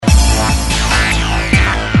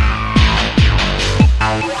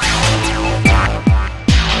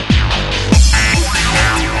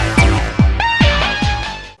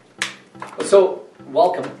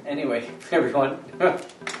everyone.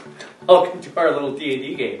 Welcome to our little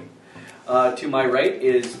D&D game. To my right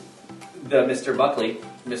is the Mr. Buckley,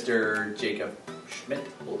 Mr. Jacob Schmidt.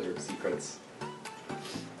 Holder of secrets.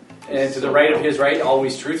 And to the right of his right,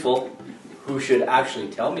 always truthful, who should actually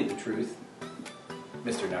tell me the truth,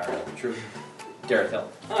 Mr. Nariel, the truth, Dareth Hill.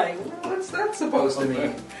 Hi, what's that supposed to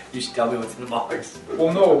mean? You should tell me what's in the box.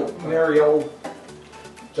 Well, no, Nariel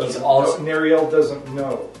doesn't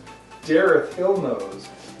know. Dareth Hill knows.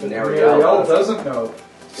 But Nariel doesn't know.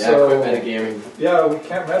 Yeah, so, quit metagaming. Yeah, we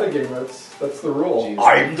can't metagame. That's the rule. Jeez.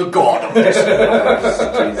 I'm the god of this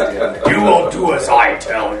Jeez, yeah. You will do as I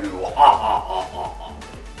tell you. Ha ha ha ha.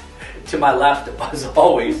 To my left, as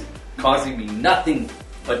always, causing me nothing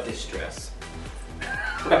but distress.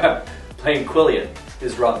 Playing Quillian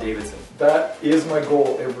is Rob Davidson. That is my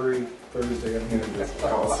goal every Thursday. I'm going to do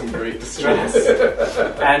Oh, some great distress.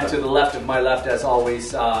 And to the left of my left, as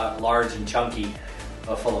always, large and chunky,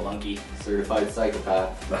 full of monkey, Certified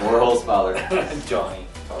psychopath. Warhol's father. Johnny.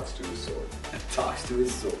 Talks to his sword. Talks to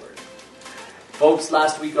his sword. Folks,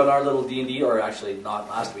 last week on our little D&D, or actually not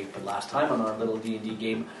last week, but last time on our little D&D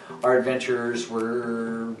game, our adventurers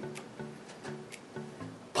were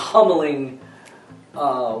pummeling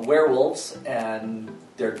werewolves and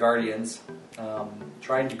their guardians,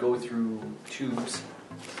 trying to go through tubes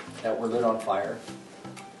that were lit on fire.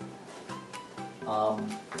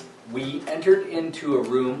 We entered into a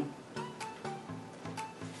room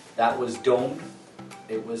that was domed.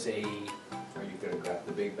 It was a... Are you going to grab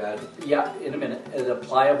the big bad? Yeah, in a minute. The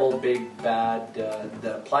pliable big bad,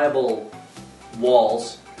 the pliable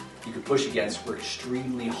walls you could push against were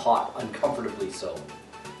extremely hot, uncomfortably so.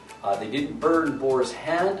 They didn't burn Boar's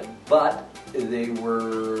hand, but they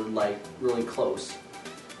were like really close.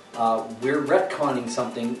 We're retconning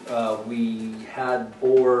something. We had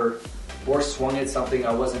Boar swung at something.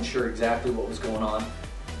 I wasn't sure exactly what was going on,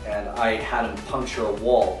 and I had him puncture a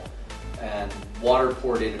wall, and water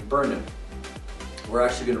poured in and burned him. We're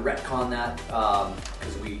actually going to retcon that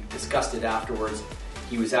because we discussed it afterwards.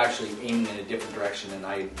 He was actually aiming in a different direction, and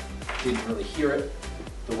I didn't really hear it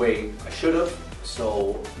the way I should have.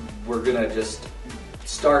 So we're going to just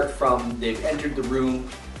start from they've entered the room,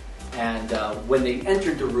 and when they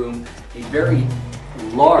entered the room, a very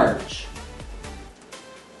large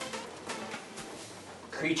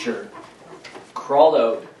creature crawled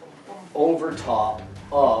out over top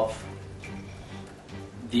of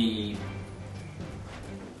the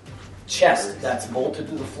chest that's bolted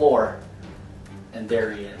to the floor, and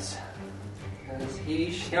there he is. Is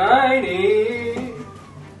he shiny?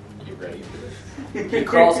 You ready for this? He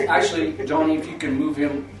crawls, actually, Johnny, if you can move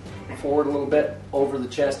him forward a little bit over the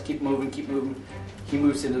chest, keep moving. He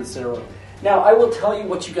moves into the center. Now, I will tell you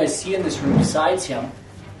what you guys see in this room besides him,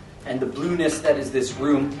 and the blueness that is this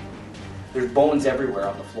room. There's bones everywhere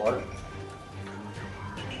on the floor.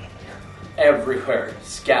 Everywhere,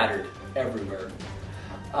 scattered everywhere.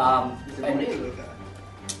 And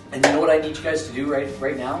you know what I need you guys to do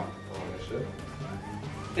right now?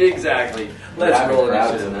 Exactly. Let's roll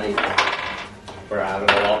crab initiative. tonight. We're having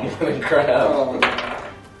a lot more than crab.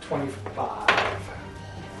 25.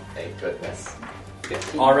 Thank goodness.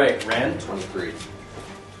 15. All right, Ren. 23.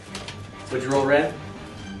 What'd you roll, Ren?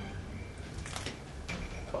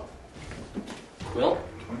 12. Quill.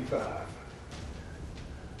 25.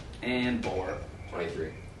 And Boar.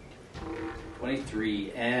 23.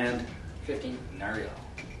 23. And 15. Nariel.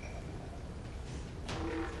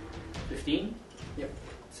 15? Yep.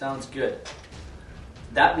 Sounds good.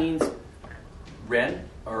 That means Ren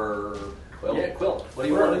or Quill? Yeah, Quill. What do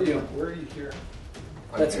you Where want are to you? do? Where are you here?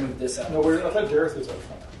 Let's move this up. No, I thought Dareth was up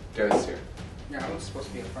front. Dareth's here. Yeah, I was supposed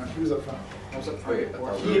to be up front. He was up front. I was up front Wait, I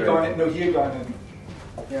before. thought He had gone in. No, he had gone in.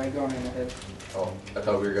 Yeah, I'm going in ahead. Oh, I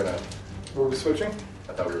thought we were gonna. Were we switching?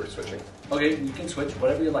 I thought we were switching. Okay, you can switch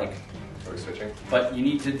whatever you like, Are we switching? but you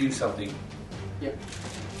need to do something. Yep,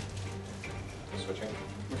 Switching?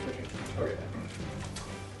 we're switching. Okay.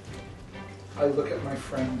 I look at my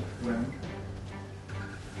friend Ren,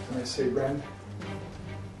 and I say, Ren,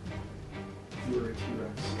 you are a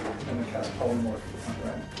T-Rex. And I cast Polymorph on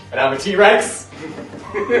Ren. And I'm a T-Rex!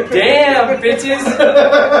 Damn, bitches!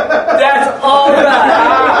 That's all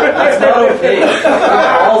right. That's not okay. The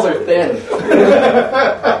walls are thin.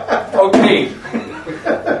 Okay.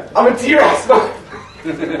 I'm a T-Rex!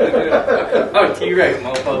 Oh, T-Rex,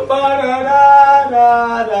 mofo.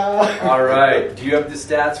 All right. Do you have the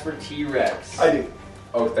stats for T-Rex? I do.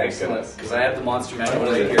 Oh, thank goodness. Because I have the monster manual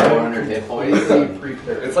What is right it, here. 400 hit points? Be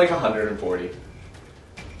prepared. It's like 140.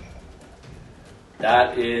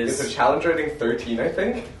 That Is the is challenge rating 13, I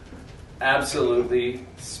think? absolutely No,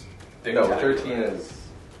 spectacular. 13 is...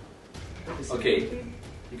 Okay.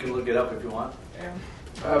 You can look it up if you want.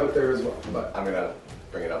 I have it there as well. But I'm gonna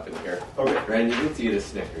bring it up in here. okay. Rand, you need to get a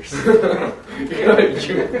Snickers.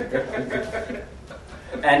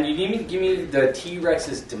 And you need to give me the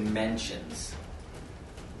T-Rex's dimensions.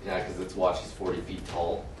 Yeah, because its watch is 40 feet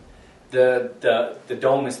tall. The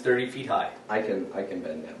dome is 30 feet high. I can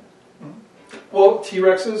bend down. Well,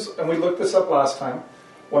 T-Rexes, and we looked this up last time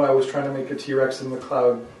when I was trying to make a T-Rex in the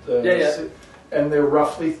cloud. And they're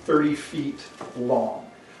roughly 30 feet long.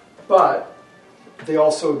 But they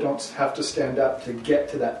also don't have to stand up to get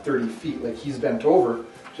to that 30 feet. Like, he's bent over,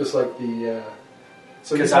 just like the...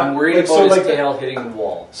 Because I'm worried about his tail hitting the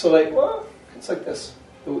wall. So, like, well, it's like this.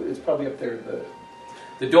 It's probably up there.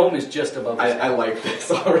 The dome is just above his head. I like this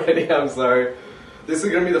already, I'm sorry. This is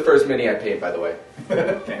going to be the first mini I paid, by the way.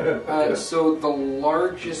 So the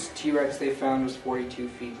largest T-Rex they found was 42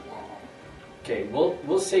 feet long. Okay,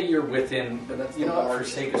 we'll say you're within, But that's you the know, for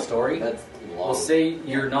largest. sake of story, That's long. we'll say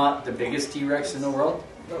you're not the biggest T-Rex in the world,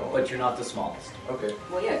 No. but you're not the smallest. Okay.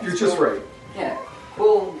 Well, yeah. You're just right. Yeah.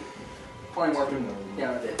 Cool. Polymorph him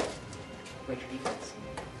down a bit. Wait your defense.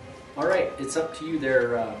 All right, it's up to you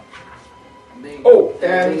there. Oh, the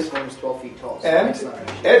and- biggest one was 12 feet tall. So And that's not an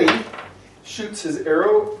issue. Eddie shoots his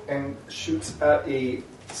arrow and shoots at a...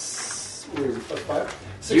 Where is it? 5?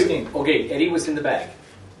 16. Okay, Eddie was in the bag,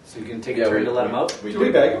 so you can take a turn to let him out. Do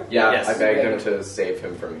we bag him? Yeah, Yes. I begged him to save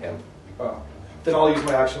him from him. Oh. Then I'll use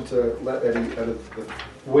my action to let Eddie out of the...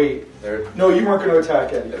 Wait. There, No, you weren't going to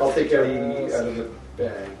attack Eddie. I'll take Eddie out of the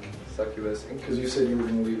bag. succubus. Because you said you were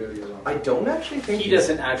going to leave Eddie alone. I don't actually think He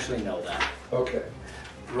doesn't actually know that. Okay.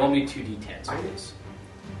 Roll me 2d10s, please.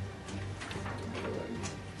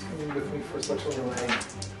 Coming with me for such a long time.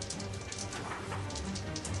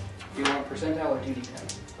 Do you want percentile or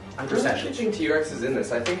 2d10? I don't actually think T-Rex is in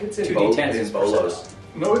this. I think it's in 2d10s in is Bolos.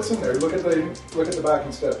 No, it's in there. Look at the back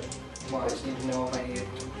instead. Well, I just need to know if I need it.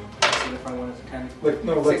 See if I want it to 10. Like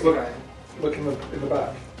no, like 65. look in the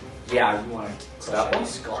back. Yeah, you want to That one?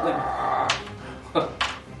 skull.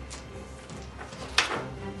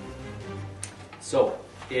 So,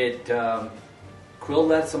 Quill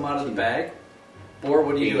lets him out of the bag. Boar,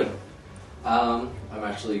 what are you doing? I'm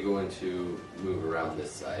actually going to move around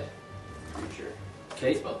this side. Creature.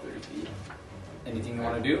 Okay, It's about 30 feet. anything you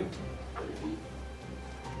want to do? 30 feet.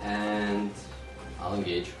 And I'll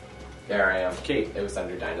engage. There I am. Okay, It was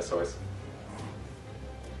under dinosaurs.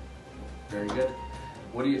 very good.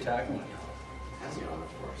 What are you attacking with? Azion,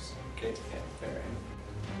 of course. Okay. There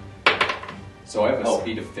I am. So I have a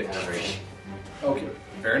speed of 50 and a range. feet. Okay,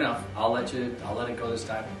 fair enough. I'll let it go this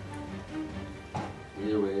time.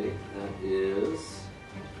 Either way, that is.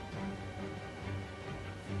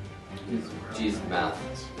 Geez, math.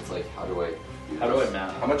 It's like, how do I. How do I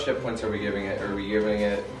map? How much hit points are we giving it? Are we giving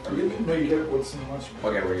it? No, you get it once in a monster.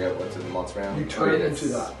 Okay, we got what's in the monster round? You turn Okay, into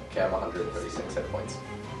that's- that. Okay, I'm 136 hit points.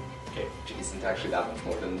 Okay, geez, it's actually that much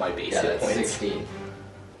more than my base Yeah, hit that's points. 16.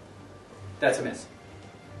 That's a miss.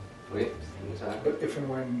 Wait, an attack. But if and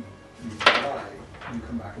when you die, you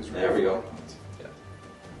come back as There we go. regular.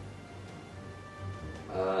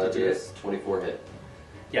 It is 24 hit.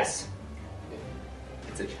 Yes.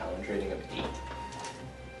 It's a challenge rating of 8.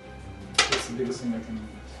 That's the biggest thing I can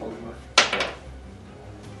hold with.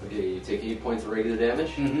 Okay, you take 8 points of regular damage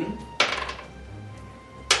Mm-hmm.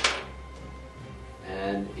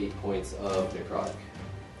 and 8 points of necrotic.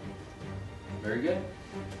 Very good.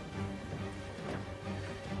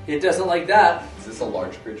 It doesn't like that. Is this a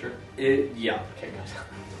large creature? Yeah. Okay,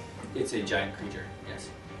 good. It's a giant creature. Yes.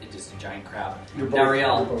 It's just a giant crab. You're both,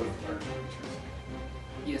 Nariel. you're both large creatures.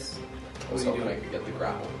 Yes. I was What are you hoping I doing? could get the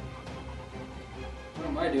grapple. What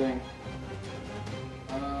am I doing?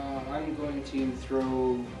 I'm going to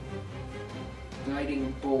throw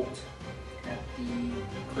Guiding Bolt at the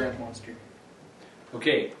crab monster.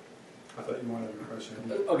 Okay. I thought you wanted to crush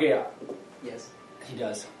him. Okay. Yes. He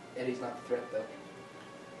does. Eddie's not the threat,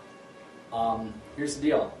 though. Here's the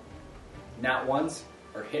deal. Nat ones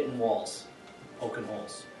are hitting walls, poking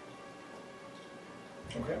holes.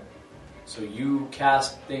 Okay. So you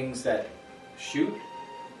cast things that shoot,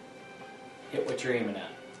 hit what you're aiming at.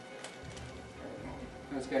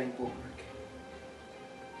 How's Guiding Bolt work?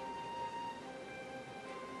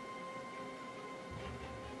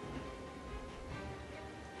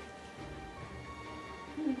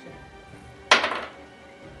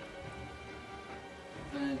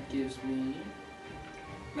 That gives me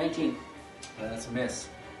 19. That's a miss.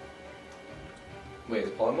 Wait, is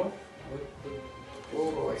polymorph?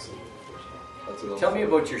 Oh, That's a little Tell me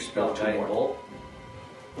about your spell, Two Guiding more. Bolt.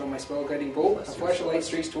 From my spell Guiding Bolt, a flash of light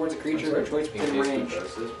streaks towards a creature of your choice within range.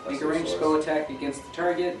 Make a ranged spell attack against the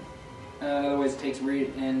target. Otherwise, it takes on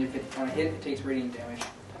a hit, it takes radiant damage.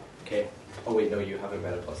 Okay. Oh wait, no, you haven't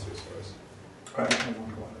met a plus 2 source. I don't have one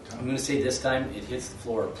go at a I'm time. going to say this time it hits the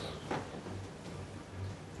floor.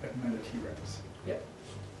 I've met a T-Rex. Yeah.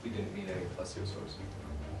 We didn't meet any plus 2 source.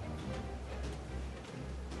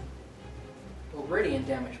 Well, radiant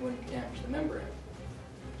damage wouldn't damage the membrane.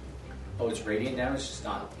 Oh, it's radiant damage, just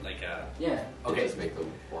not like a. Yeah. Okay. Just make the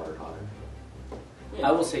water hotter. Yeah.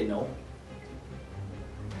 I will say no.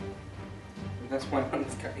 That's why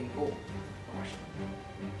one's cutting cold.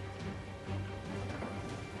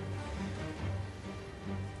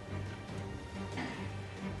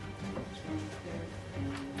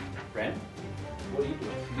 Ren, what are you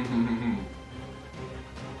doing?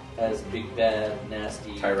 As big bad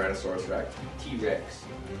nasty Tyrannosaurus Rex. T-Rex.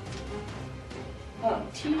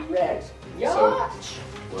 T-Rex. So- Yatch!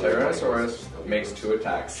 Tyrannosaurus makes 2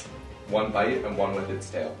 attacks. 1 bite and 1 with its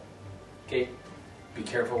tail. Okay, be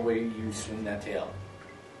careful where you swing that tail.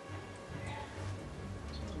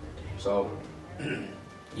 So,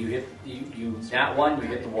 You hit you that one. You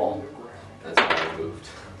hit the wall. That's how I moved.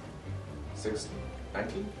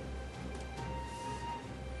 19?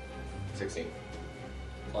 16.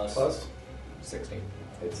 Plus. Plus? 16.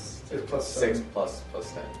 It's It's plus 6 7. plus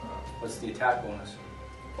 10. What's the attack bonus?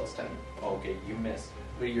 Plus 10. Oh, okay, you missed.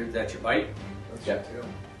 That's your bite. That's Yeah. your tail.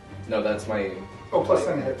 No, that's my... Oh, plus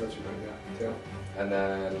 10 hit. That's your yeah. Tail. And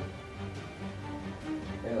then...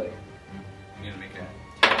 Yeah, like You're gonna make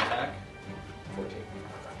a tail attack. 14.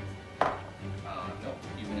 No,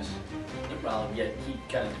 you miss. Well, yeah, he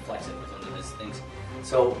kind of deflects it with one of his things.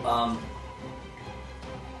 So,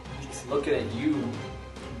 he's looking at you.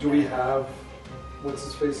 Do we have what's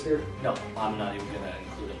his face here? No, I'm not even gonna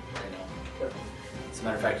include him right now. Okay. As a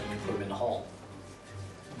matter of fact, you can put him in the hall.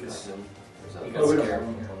 Is him? Or is that You the- got Oh, we don't scared. have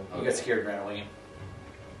one here. You got scared and ran away.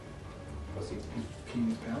 Pussy. He's peeing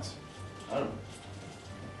his pants. I don't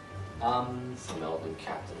know. Some elven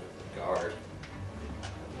captain of the guard.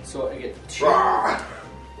 So I get two.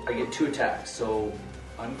 I get 2 attacks. So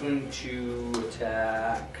I'm going to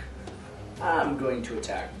attack. I'm going to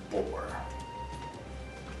attack Boar.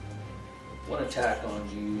 1 attack on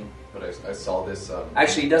you. But I saw this...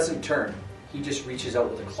 Actually, he doesn't turn. He just reaches out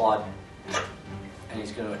with a claw, and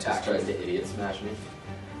he's going to Just attack tries you. to idiot smash me.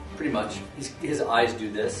 Pretty much. His eyes do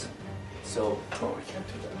this. So Oh, I can't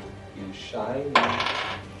do that. You shine.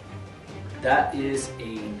 that is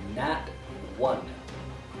a nat 1.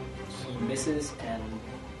 He misses, and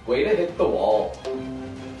Way to hit the wall.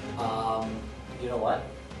 you know what?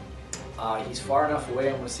 He's far enough away.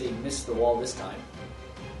 I'm going to say he missed the wall this time.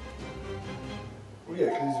 Oh, yeah,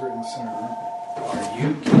 because he's right in the center of the room. Are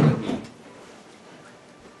you kidding me?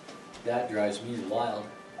 That drives me wild.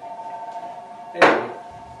 Anyway,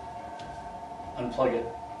 unplug it.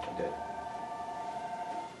 I did.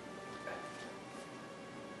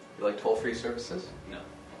 You like toll-free services? No.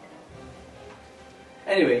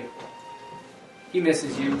 Anyway, he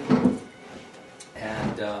misses you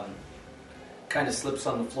and kind of slips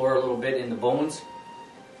on the floor a little bit in the bones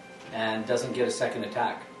and doesn't get a second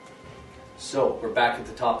attack. So we're back at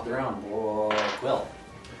the top of the round. Well,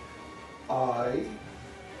 I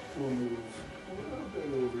will move a little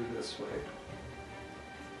bit over this way.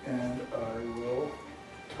 And I will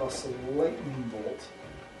toss a lightning bolt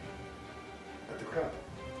at the crab.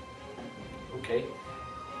 okay.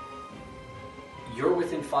 You're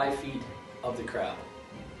within 5 feet of the crab.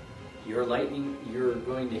 You're lightning. You're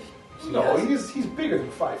going to. No, he's bigger than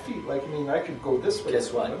 5 feet. Like, I mean, I could go this way.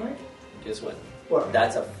 Guess what? couldn't I? Guess what? What?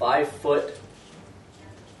 That's a 5 foot.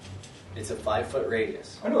 It's a 5 foot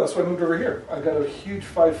radius. I know, that's why I moved over here. I got a huge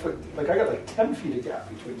 5 foot, like I got like 10 feet of gap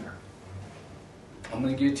between there. I'm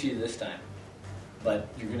going to give it to you this time, but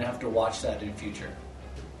you're going to have to watch that in future.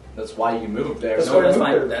 That's why you moved there. That's No, why I that's moved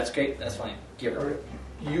fine. there. That's great. That's fine. Give All her. right.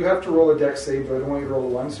 You have to roll a dex save, but I don't want you to roll a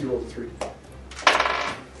 1, so you roll a 3.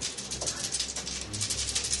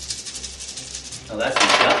 Oh, that's your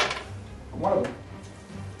shot. One of them.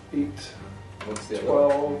 8, What's the other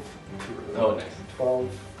 12, Oh, nice.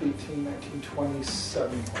 12, 18, 19,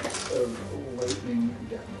 27 points of lightning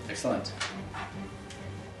damage. Excellent.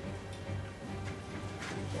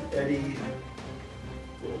 Eddie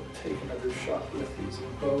will take another shot with his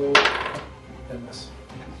bow and miss.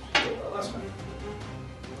 He did that last time.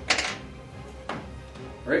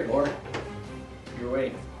 Right, Boar. Your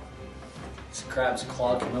way. This crab's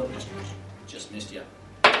claw came out and just missed you.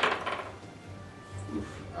 Oof,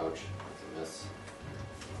 ouch. That's a miss.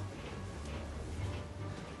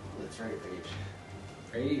 That's right, rage.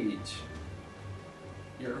 Rage.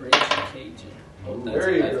 You're a raging Cajun. Oh, Ooh, that's there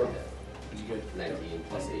a you nice- go. What'd you get? 19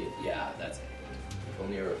 plus 8. Yeah, that's it. If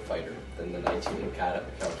only you're a fighter, then the 19 would count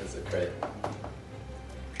as a crit.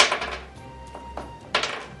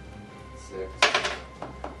 6.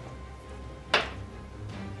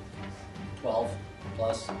 12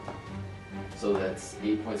 plus. So that's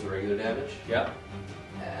 8 points of regular damage. Yep.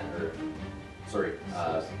 And,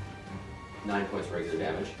 9 points of regular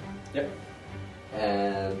damage. Yep.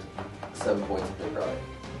 And 7 points of necrotic.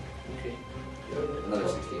 Okay. Another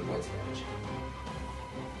 16 points of damage.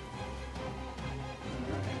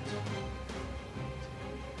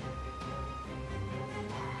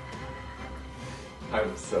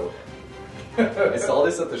 I'm so. I saw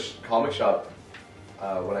this at the comic shop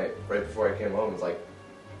right before I came home. It's like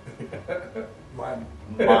Mine.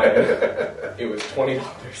 it was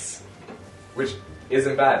 $20, which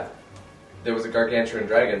isn't bad. There was a gargantuan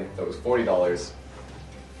dragon that was $40.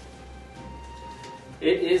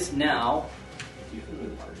 It is now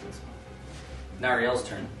Nariel's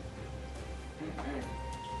turn.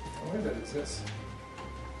 Oh, that exists.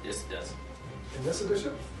 Yes, it does. In this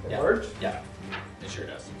edition? Yeah. Enlarged? Yeah, it sure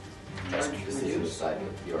does. This is which side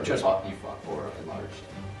you already Just- fought for enlarged.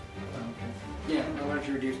 Yeah, enlarged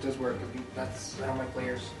reduce does work. That's how my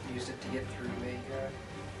players used it to get through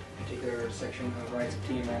a particular section of Rise of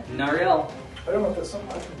Team. Nariel, I don't know if that's something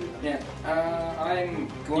I can do. Yeah, I'm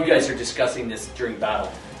going. you guys are discussing this during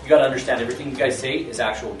battle. You got to understand everything you guys say is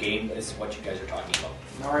actual game. Is what you guys are talking about.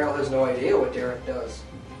 Nariel has no idea what Derek does.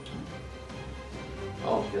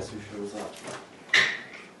 Oh, guess who shows up?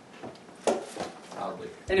 Loudly.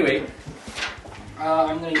 Anyway,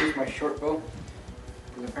 I'm going to use my short bow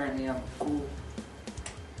because apparently I'm a fool.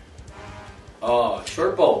 oh,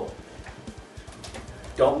 short bow.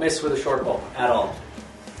 Don't miss with a short bow at all.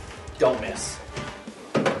 Don't miss,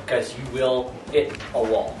 because you will hit a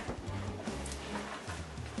wall.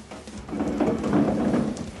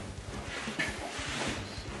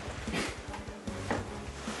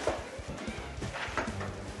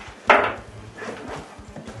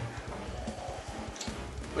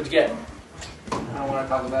 What'd you get? I don't want to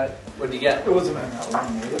talk about it. What'd you get? It wasn't an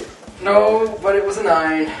outline, was it? No, but it was a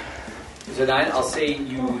 9. Is it 9? I'll say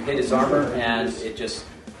you hit his armor and it just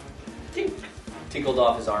tinkled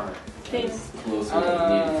off his armor. Closer than it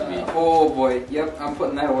needed to be. Oh boy, yep, I'm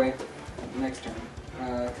putting that away next turn.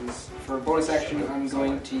 Because for bonus action, I'm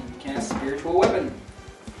going to cast Spiritual Weapon.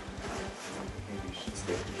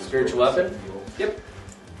 Spiritual weapon? Yep.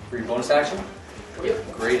 For your bonus action?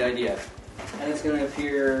 Yep. Great idea. And it's going to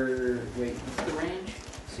appear. Wait, what's the range?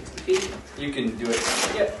 60 feet? You can do it.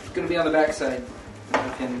 Yep, it's going to be on the backside.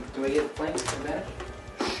 Do I get flank advantage?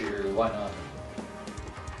 Sure, why not?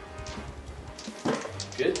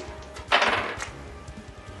 Good.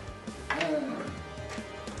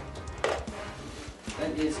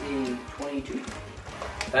 That is a 22.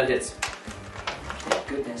 That hits. Thank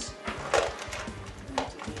goodness.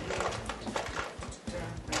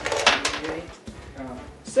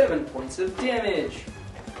 7 points of damage.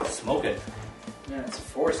 Smoke it. That's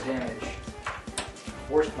force damage.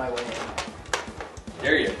 Forced my way in.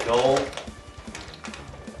 There you go.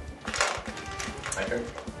 My turn.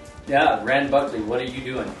 Yeah, Rand Buckley, what are you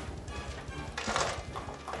doing?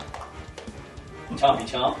 Chompy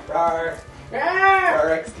chomp. Rawr.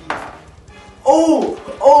 RXD.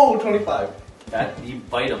 Oh, 25. That you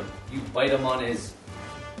bite him. You bite him on his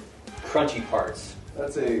crunchy parts.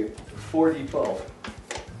 That's a 4d12.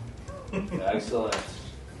 Excellent.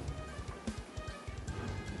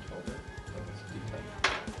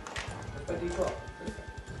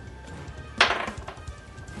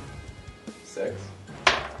 6.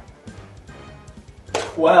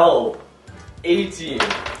 12. 18.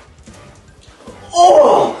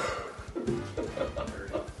 Oh!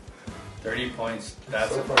 30 points.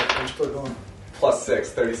 That's So far, we're still going. Plus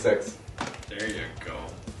 6, 36. There you go.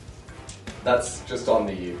 That's just on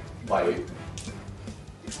the bite.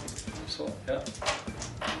 So, yeah.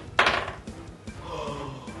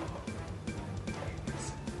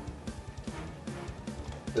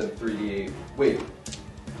 Then 3d8. Wait.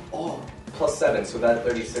 Oh, plus 7. So that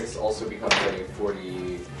 36 also becomes a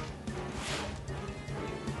 40.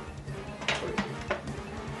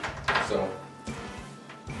 So.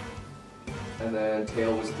 And then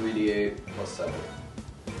tail was 3d8 plus 7.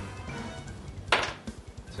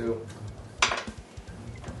 2.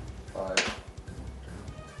 5.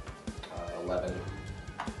 11.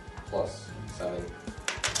 Plus 7.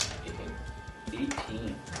 18. 18.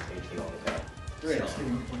 18 on the tail. Right on.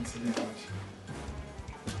 16 points of damage.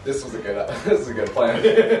 This was a good. This is a good plan.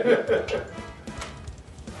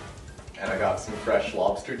 And I got some fresh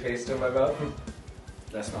lobster taste in my mouth.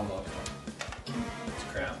 That's not lobster. It's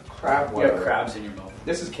crab. Crab. You Whatever. got crabs in your mouth.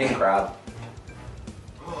 This is king crab.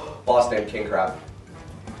 Boss named King Crab.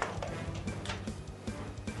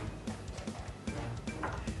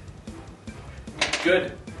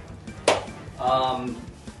 Good.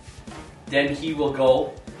 Then he will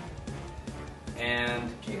go and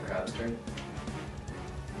King Crab's turn.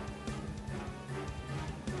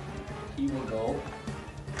 he will go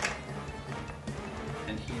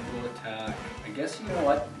and he will attack. I guess you know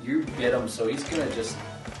what? You bit him, so he's gonna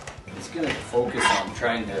focus on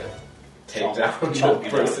trying to Take down chomp the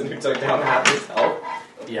you person who took down half his health.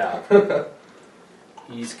 Yeah.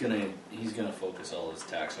 He's gonna focus all his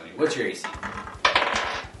attacks on you. What's your AC?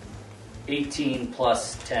 18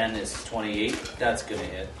 plus 10 is 28. That's gonna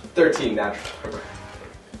hit. 13 natural.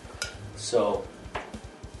 So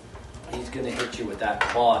he's gonna hit you with that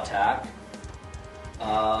claw attack.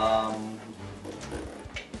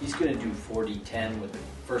 He's gonna do 40-10 with the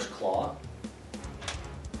first claw.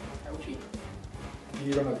 Ouchie.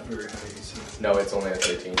 You don't have very high AC. No, it's only a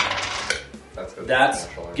 13. That's good. That's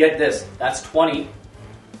get this. That's 20.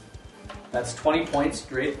 That's 20 points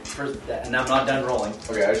straight for that, and I'm not done rolling.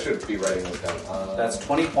 Okay, I should be writing this down. That's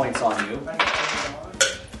 20 points on you,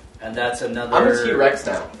 and that's another. I'm a T-Rex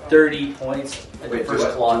now. 30 points at the first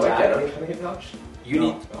claw do I attack. get uncanny dodge?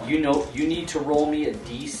 You need to roll me a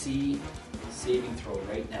DC saving throw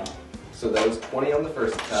right now. So that was 20 on the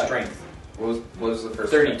first attack. Strength. What was the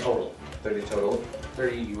first 30 attack? total. 30 total.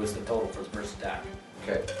 30 was the total for the first attack.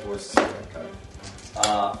 Okay, what was the second attack?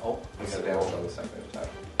 What's the damage on the second attack?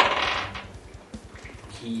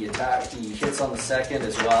 He hits on the second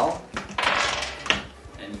as well.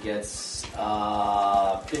 And he gets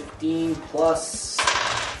 15 plus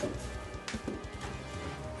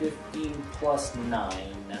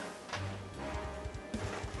 9.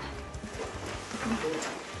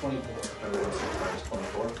 24. 106 times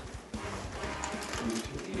 24.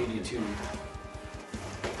 82.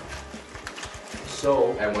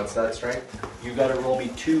 So, And what's that strength? you gotta roll me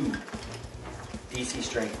 2 DC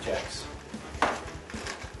strength checks.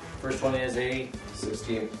 First one is a...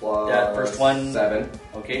 16 plus That first one- 7.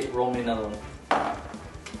 Okay, roll me another one.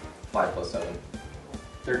 5 plus 7.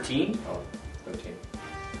 13. Oh, 13.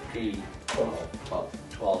 Okay, 12.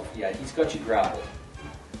 12. Yeah, he's got you grappled.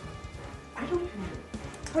 I don't even...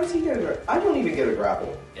 How does he get a grapple? I don't even get a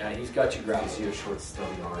grapple. Yeah, he's got you grappled. Because you have short,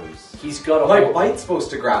 stubby arms. He's got a My whole... bite's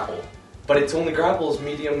supposed to grapple, but it's only grapples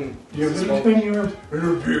medium. You have small. tiny arms and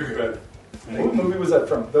a big head. What movie was that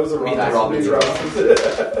from? That was a Meet the Robinsons.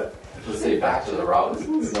 Robinsons. Let's say back to the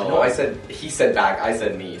Robinsons. No, he said back, I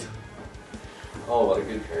said meat. Oh, what a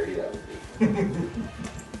good parody that would be.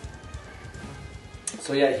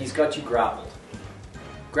 So yeah, he's got you grappled.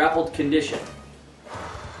 Grappled condition.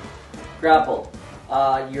 Grappled.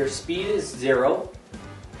 Your speed is 0.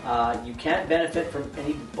 You can't benefit from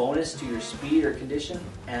any bonus to your speed or condition.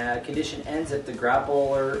 Condition ends if the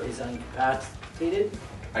grappler is incapacitated.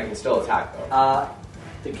 I can still attack though.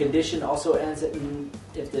 The condition also ends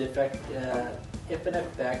if the effect if an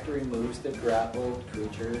effect removes the grappled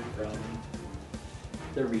creature from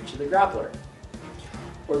the reach of the grappler,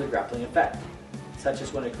 or the grappling effect, such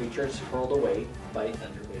as when a creature is hurled away by a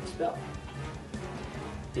thunderwave spell.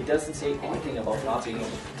 It doesn't say anything about not being able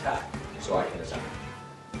to attack. So I can attack.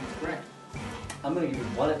 Correct. I'm going to give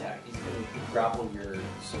you one attack. He's going to grapple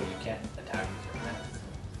so you can't attack with your hands.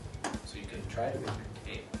 So you can try to with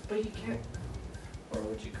your tail. But you can't. Or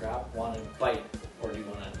would you want to bite? Or do you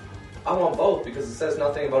want to... I want both because it says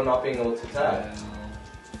nothing about not being able to attack.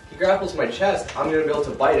 He grapples my chest. I'm gonna be able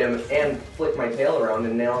to bite him and flick my tail around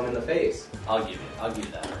and nail him in the face. I'll give you that.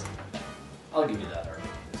 I'll give you that.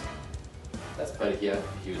 That's But yeah,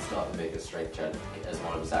 he would stop and make a strength check as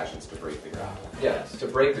one of his actions to break the grapple. Yes, to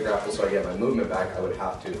break the grapple so I get my movement back, I would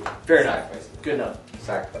have to fair enough. Sacrifice it. Good enough.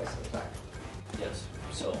 sacrifice an attack. Yes.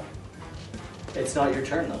 So it's not your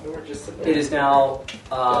turn though. We're just It is now.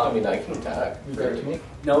 I mean, I can attack. You back to me?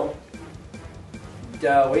 No.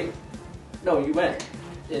 Wait. No, you went.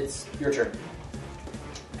 It's your turn.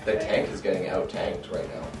 The tank is getting out-tanked right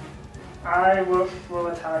now. I will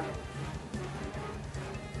attack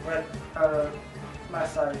with my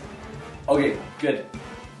side. Okay, good.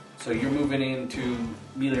 So you're moving into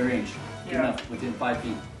melee range. Good Yeah. enough, within 5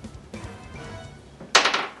 feet.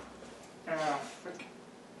 Frick.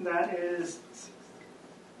 That is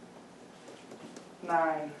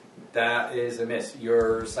 9. That is a miss.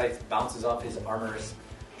 Your scythe bounces off his armor's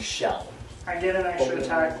shell. I get an extra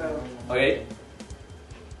attack though. Okay,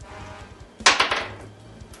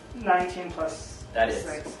 19 plus That is.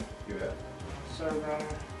 6. You have. So then,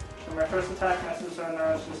 so my first attack misses, so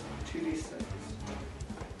now it's just 2d6.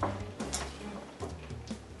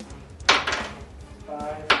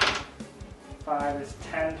 5 is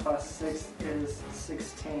 10 plus 6 is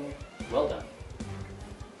 16. well done.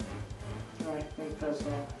 I think that's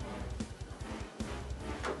all.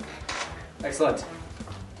 Excellent.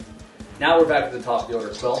 Now we're back to the top of the order.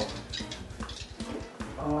 Quill.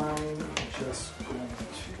 I'm just going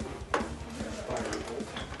to firebolt.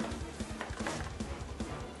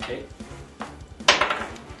 Okay.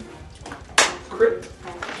 Crit.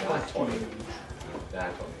 Not 20.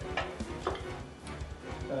 Not 20.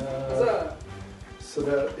 So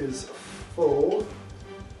that is full,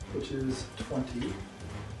 which is 20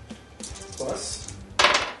 plus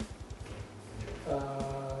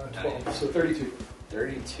 12, so 32.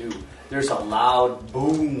 32. There's a loud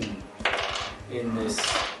boom in this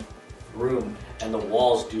room, and the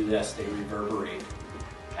walls do this. They reverberate,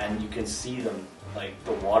 and you can see them. Like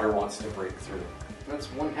the water wants to break through. That's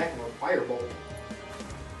one heck of a firebolt.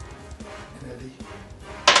 And Eddie.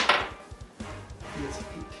 He has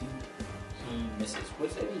 18. He misses.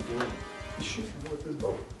 What's Eddie doing? He's shooting with his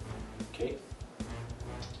bow. Okay.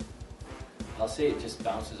 I'll say it just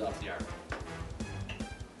bounces off the armor.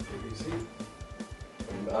 ABC.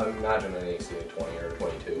 I'm imagining an AC of 20 or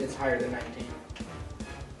 22. It's higher than 19.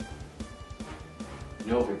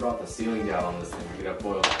 You know, if we brought the ceiling down on this thing, we could have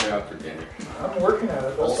boiled crab for dinner. I'm working at it.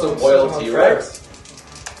 That's Also what I'm boiled sitting on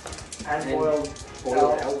T-Rex And And boiled.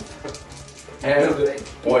 Boiled elk. elk. and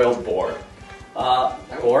boiled boar.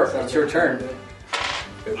 Gore, it's your turn.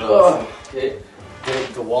 Good luck. Okay.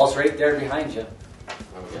 The wall's right there behind you.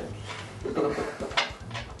 Okay.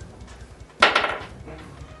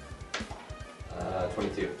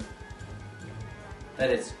 22.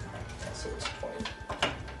 That is. So it's 20.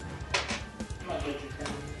 Not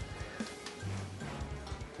vegetarian.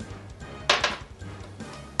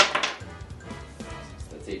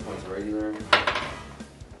 That's 8 points of regular. 2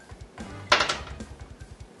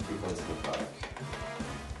 points of necrotic.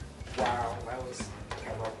 Wow, that was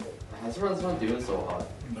terrible. How's everyone's not doing so hot?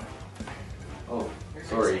 No. Oh, You're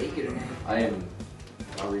sorry. gonna say it. I am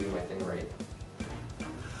not reading my thing right.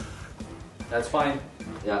 That's fine.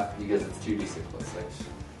 Yeah, because it's 2d6 plus 6.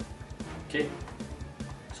 Okay.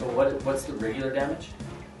 So what's the regular damage?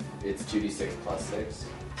 It's 2d6 plus 6.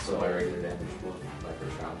 So my regular damage was my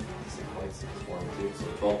first round. 6 points, 4 and 2. So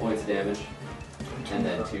 12 points of damage. And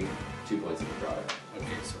then 2 points of necrotic.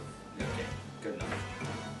 Okay, so okay, good enough.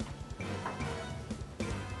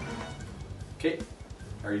 Okay,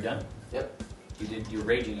 are you done? Yep. You're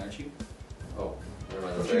raging, aren't you? Oh, never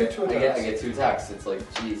mind. Don't That's you right. get 2 I attacks? get 2 attacks. It's like,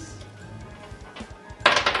 jeez.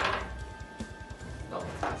 No,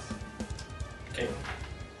 that's Okay.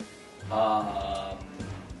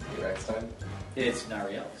 T-Rex time. It's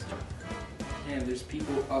Nariel's turn. And there's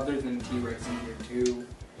people other than T-Rex in here too.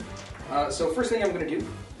 So first thing I'm going to do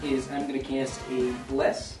is I'm going to cast a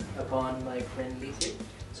Bless upon my friendlies here.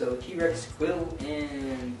 So T-Rex, Quill,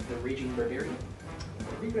 and the Raging Barbarian.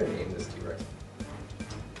 What are we going to name this T-Rex?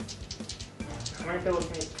 How many people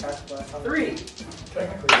can you cast blast on? 3!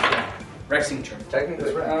 Technically, it's Rexing turn.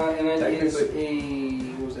 Technically, That's And that is Technically-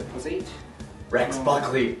 a, what was that, plus 8? Rex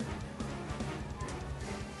Buckley.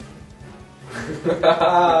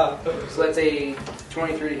 So that's a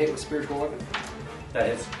 23 to hit with Spiritual Weapon. That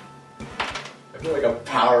is. I feel like a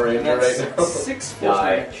Power And Ranger that's right now. 6 force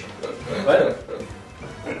Die. damage. What?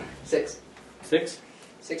 6. 6.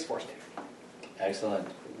 6 force damage. Excellent.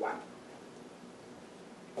 Wow.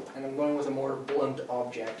 And I'm going with a more blunt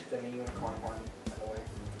object than a unicorn horn, by the way.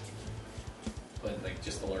 But like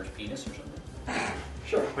just a large penis or something?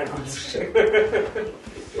 Sure, why not?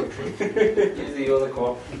 Easy on the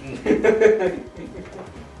call.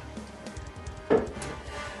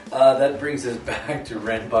 That brings us back to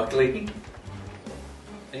Ren Buckley.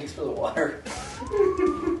 Thanks for the water.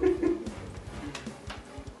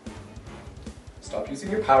 Stop using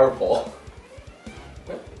your power pole.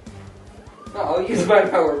 No, I'll use my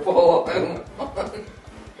power pole.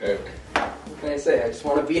 Okay. What can I say? I just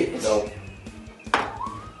want to beat it. No.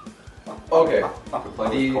 Okay. We're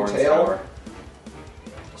playing The with corn tail sour.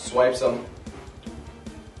 swipes him.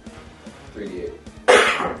 3d8.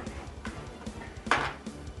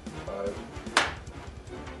 5.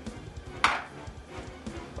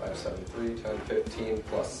 5, 7, 3, 10, 15,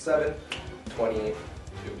 plus 7, 22.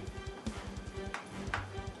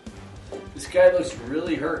 This guy looks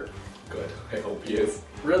really hurt. Good. I hope he is.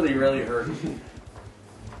 Really, really hurt.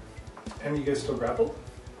 And you guys still grappled?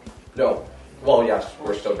 No. Well, yes,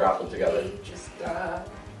 we're still grappled together. He just died.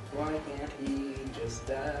 Why can't he just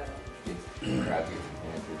die? It's crabby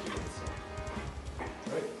and ridiculous.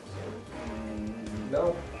 Right.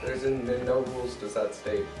 No, there's in no rules does that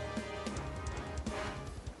state.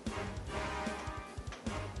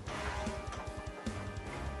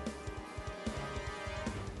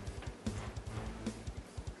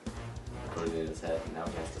 Put it in his head, and now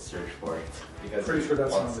he has to search for it. Because Pretty he sure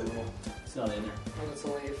that's wants not a it. rule. It's not in there. Well, it's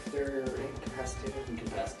only if they're incapacitated.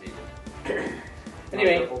 Incapacitated.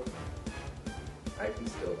 Anyway, I can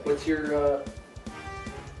still. what's your?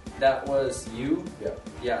 That was you. Yeah.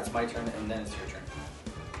 Yeah, it's my turn, and then it's your turn.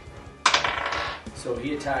 So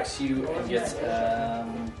he attacks you and gets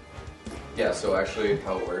Yeah. So actually,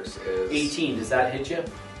 how it works is 18. Does that hit you?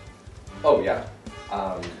 Oh yeah.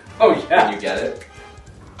 Oh When yeah. you get it,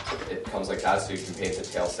 it comes like that. So you can paint the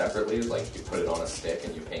tail separately. Like you put it on a stick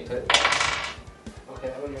and you paint it,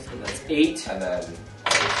 Okay, I would make So that's 8 and then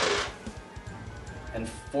obviously, and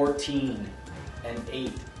 14 and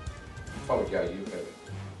 8. oh yeah, you could.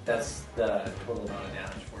 That's the total amount of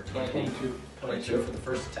damage. 14 and 8. 22 for the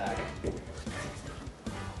first attack.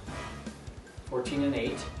 14 and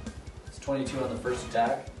 8. It's 22 on the first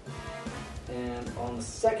attack. And on the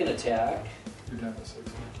second attack, You're down to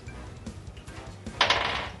 60.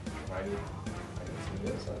 I need some of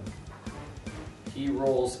this. he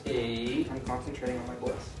rolls a I'm concentrating on my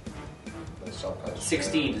bliss. Let's stop that.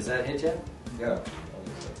 16. Does that hit you? Yeah.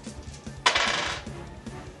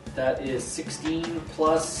 That is 16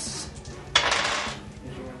 plus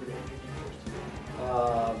Did you remember to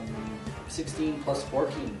enter 16 plus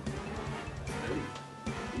 14.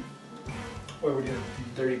 What would you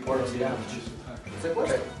 30 points of damage. It's like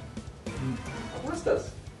bliss. Bliss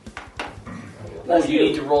does. Oh, you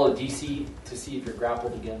need to roll a DC to see if you're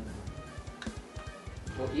grappled again.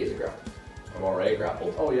 Well, he is a grapple. I'm already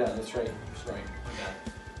grappled. Oh yeah, that's right. That's right.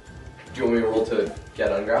 Do you want me to roll to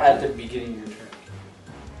get At ungrappled? the beginning of your turn.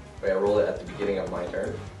 Wait, I roll it at the beginning of my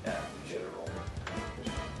turn. Yeah, you should have rolled.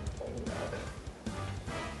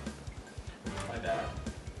 My bad.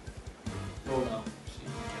 Roll now. See if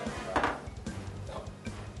you can get grappled.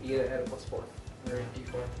 You get it at a +4. Or a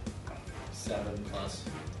D4. 7 plus.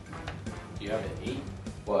 Do you have an 8?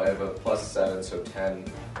 Well, I have a +7, so 10.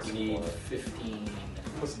 You need 15.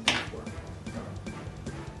 What's the D4?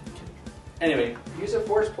 Anyway, Use a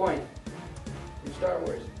force point. From Star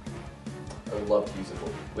Wars. I would love to use it.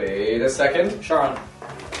 Wait a second. Sharon,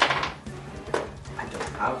 I don't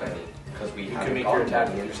have any because we you haven't can make your gotten attack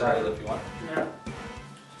any with your inside. side if you want. Yeah.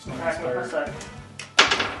 It's not Attack with my inspired.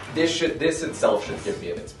 side. This itself should give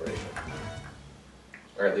me an inspiration,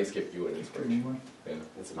 or at least give you an Good inspiration. anyway. Yeah,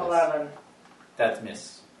 it's a miss. 11. That's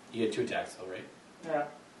miss. You get 2 attacks though, right? Yeah.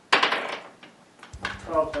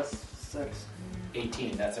 12 plus 6.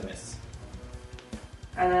 18, that's a miss.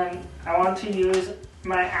 And then I want to use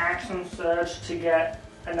my action surge to get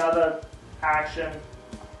another action.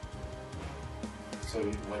 So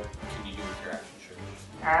what can you do with your action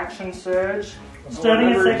surge? Action surge. Oh, Starting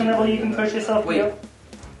at remember second you level, did you can that. push yourself Wait. beyond.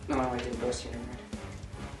 No, I didn't boast you. Never mind.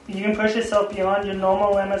 You can push yourself beyond your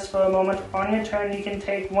normal limits for a moment. On your turn, you can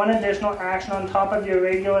take one additional action on top of your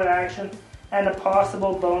regular action and a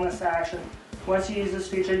possible bonus action. Once you use this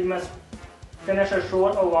feature, you must finish a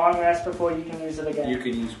short or long rest before you can use it again. You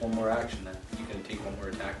can use one more action then. You can take one more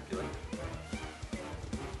attack if you like.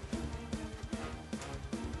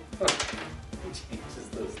 He changes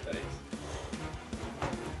those dice.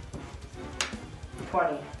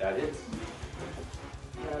 20. That is.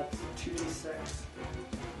 That's 2d6.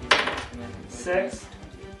 6.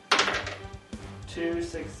 2,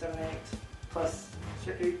 6, 7, 8. Plus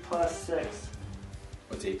 8 plus 6.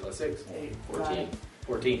 What's 8 plus 6? 8. 14.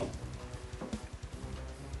 14.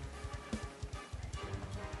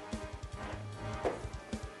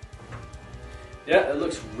 Yeah, it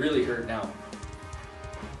looks really hurt now.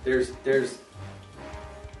 There's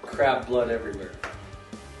crab blood everywhere.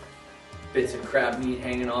 Bits of crab meat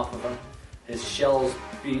hanging off of him. His shells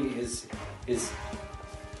being his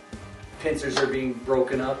pincers are being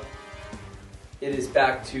broken up. It is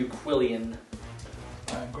back to Quillian.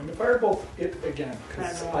 I'm going to firebolt it again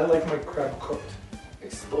because I like my crab cooked.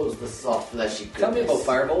 Expose the soft fleshy goodness. Tell me about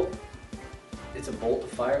Firebolt. It's a bolt of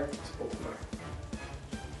fire. It's a bolt fire.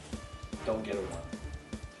 Don't get a 1.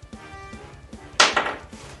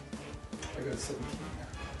 I got 17 there.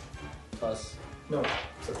 Plus, No,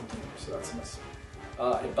 17, so that's a miss.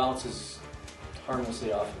 it bounces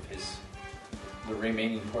harmlessly off of the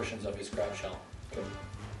remaining portions of his crab shell.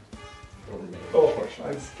 Oh,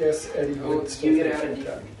 I guess Eddie Oh, would still you get take out full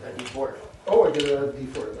attack. a D4. Oh, I get a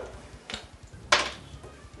D4 of that.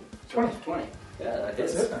 20. 20. Yeah, that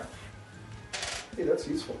That's hits. it now. Hey, that's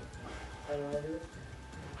useful.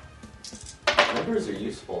 Numbers are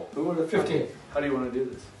useful. Who would have 15? How do you want to do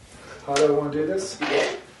this? How do I want to do this?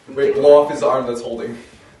 Wait, blow off his arm that's holding.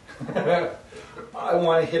 I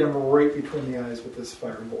want to hit him right between the eyes with this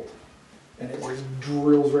firebolt. And it just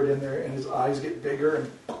drills right in there, and his eyes get bigger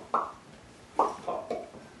and pop.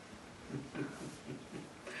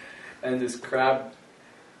 And this crab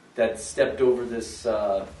that stepped over this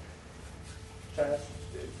Chest.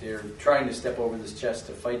 they're trying to step over this chest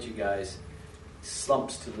to fight you guys.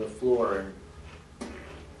 Slumps to the floor and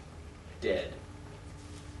dead.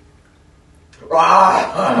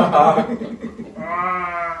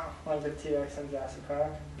 Like the T-Rex in Jurassic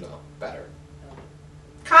Park. No, better.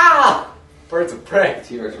 Ah! Birds of prey.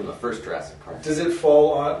 T-Rex from the first Jurassic Park. Does it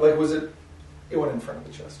fall on? Like, was it? It went in front of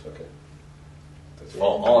the chest. Okay.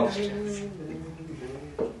 Well, on the chest.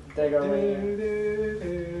 They go later.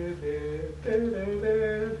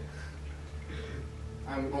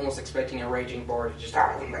 I'm almost expecting a raging boar to just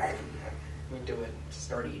into it,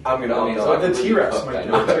 start eating. I'm gonna own So it. the T-Rex Cooked, might I do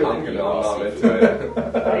know. it too. I'm gonna own it.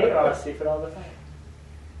 I eat raw seafood all the time.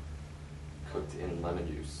 Cooked in lemon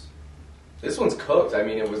juice. This one's cooked. I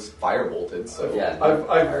mean, it was fire bolted, so Yeah.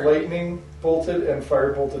 I've lightning bolted and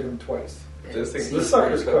fire bolted him twice. This thing- This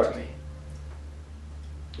sucker's cooked cooked. to me.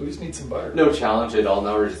 We just need some butter. No challenge at all.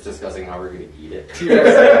 Now we're just discussing how we're going to eat it.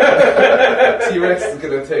 T-Rex is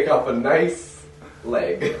gonna take off a nice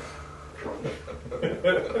leg.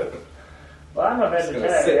 Well, I'm a He's gonna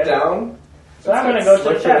vegetarian. sit down. So I'm gonna go to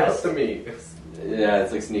the slip it up chest. the meat. Yeah,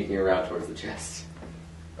 it's like sneaking around towards the chest.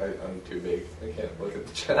 I'm too big. I can't look at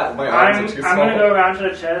the chest. My arms I'm are too small. gonna go around to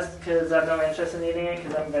the chest because I have no interest in eating it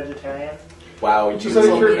because I'm vegetarian. Wow, you Just out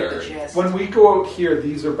of little curiosity, nerd. when we go out here,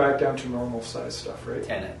 these are back down to normal size stuff, right?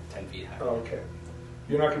 10 feet high. Oh, okay.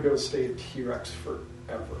 You're not going to be able to stay a T-Rex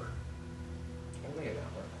forever. Only an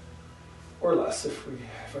hour. Or less if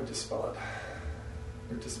I dispel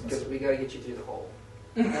it. Or dismiss Because it. we gotta get you through the hole.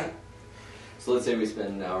 So let's say we spend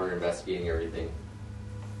an hour investigating everything.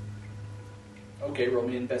 Okay, roll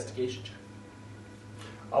me an investigation check.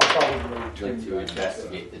 I'll probably Would you turn like to you back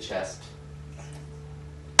investigate the chest?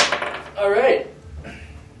 All right.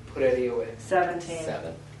 Put Eddie away. 17.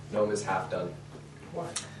 7. Gnome is half done. Why?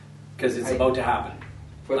 Because it's I- about to happen.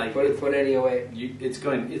 Put Like- put Eddie away. It's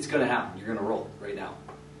going to happen. You're going to roll right now.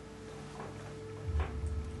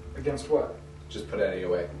 Against what? Just put Eddie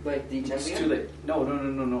away. Like the It's champion? too late.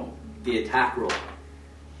 No. The attack roll.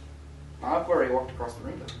 I've already walked across the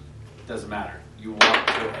room though. Doesn't matter. You walk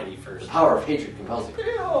to Eddie The first. power of hatred compels you.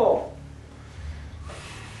 Ew.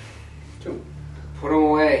 2. Put him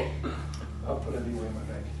away. I'll put it anyway in my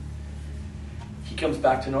bag. He comes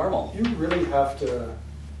back to normal. You really have to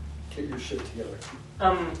get your shit together.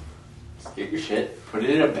 Just get your shit, put it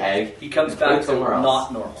in a bag. He comes Put it back to somewhere else.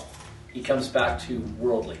 not normal. He comes back to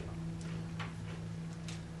worldly.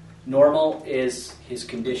 Normal is his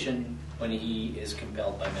condition when he is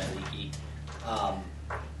compelled by Maliki.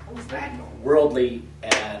 What was that? Worldly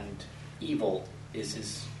and evil is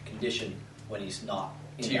his condition when he's not.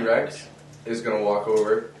 in that T-Rex condition. is gonna walk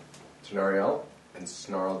over to Nariel and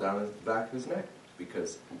snarl down at the back of his neck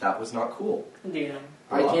because that was not cool. Yeah.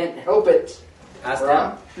 I can't help it. Ask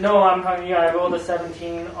Rob. him. No, I rolled a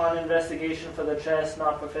 17 on investigation for the chest,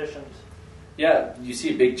 not proficient. Yeah, you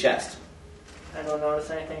see a big chest. I don't notice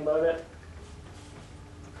anything about it.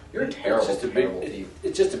 You're a terrible, It's just a terrible big. thief.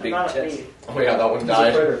 It's just a I'm big not a chest. thief. Oh yeah, that one He's a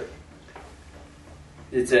died. predator.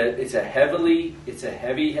 It's a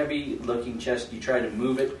heavy looking chest. You try to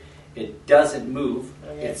move it, it doesn't move.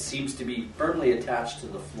 Okay. It seems to be firmly attached to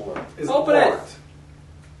the floor. Is Open it it.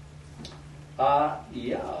 locked?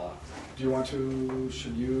 Yeah. Do you want to?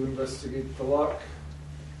 Should you investigate the lock?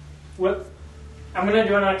 What? I'm gonna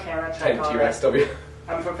do an Arcana check 10 on it. T-Rex W.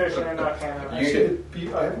 I'm proficient in Arcana. You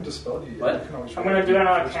Actually, I haven't dispelled you yet. What? You can always I'm roll gonna do an it.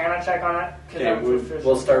 Arcana check on it because Okay, I'm proficient.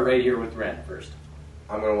 we'll start right here with Ren first.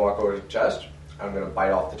 I'm gonna walk over to the chest. I'm gonna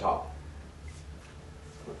bite off the top.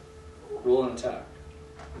 Roll an attack.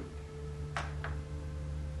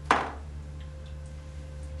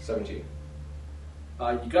 17.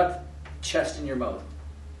 You got the chest in your mouth.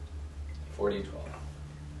 40, 12.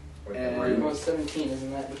 And- It was 17,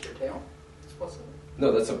 isn't that with your tail? It's plus 7.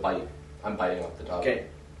 No, that's a bite. I'm biting off the top. Okay.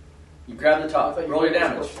 You grab the I top. thought you Roll your were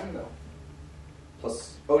damage. plus 10, though.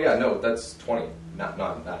 Plus. Oh yeah, no, that's 20. Not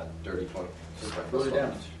that dirty 20. Just my Roll plus your one.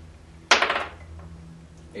 damage.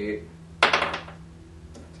 8,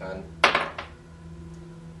 10,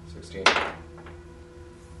 16,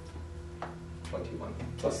 21.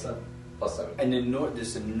 Plus 7. Plus 7. And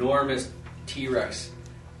this enormous T-Rex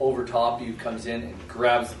over top you comes in and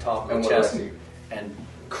grabs the top of And the what do I chest see? and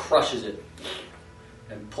crushes it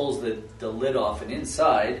and pulls the lid off. And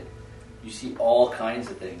inside, you see all kinds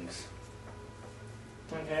of things.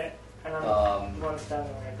 Okay. And I'm Um, one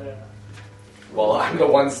standing right there. Well, I'm the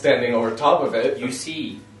one standing over top of it. You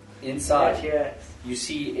see Yeah, inside. T-Rex. You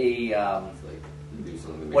see a It's like, you do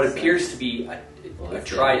something that what makes appears sense. to be Well, a that's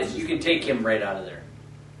trident. it. You can take him right out of there.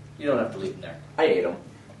 You don't have to leave him there. I ate them.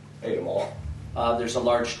 Ate them all. There's a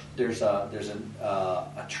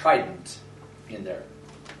trident in there.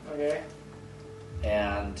 Okay.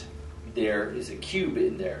 and there is a cube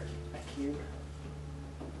in there. A cube.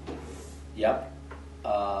 Yep.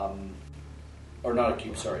 Or not a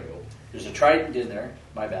cube, sorry. There's a trident in there.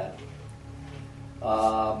 My bad.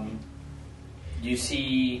 You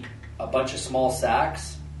see a bunch of small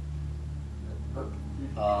sacks.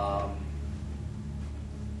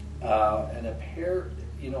 And a pair,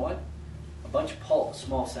 you know what? A bunch of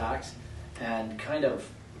small sacks, and kind of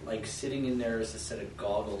like sitting in there is a set of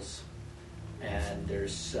goggles. And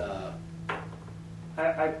there's,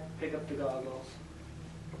 I pick up the goggles.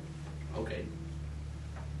 okay.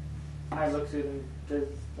 I look through them.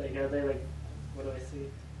 Are they like, what do I see?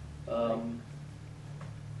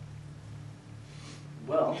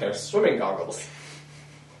 Well, They're swimming goggles.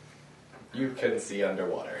 You can see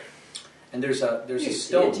underwater. and there's a You see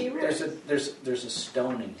stone. a T-Rex? There's a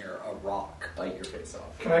stone in here, a rock. Bite your face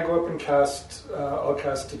off. Can I go up and cast? I'll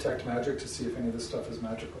cast detect magic to see if any of this stuff is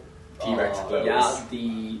magical. T-Rex glows.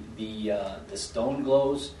 Yeah, the stone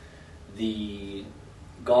glows, the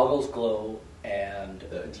goggles glow, and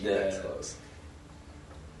The T-Rex glows.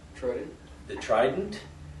 Trident. the trident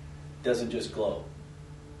doesn't just glow.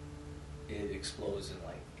 It explodes in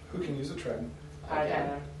light. Who can use a trident? I can.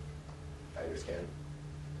 can. I just can.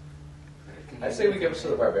 I say we give it to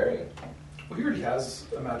the barbarian. Well, he already has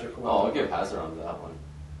a magical Oh, I'll weapon. give Hazaron to that one.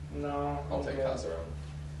 No. I'll I'm take good. Hazaron.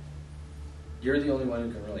 You're the only one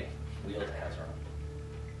who can really wield a Hazaron.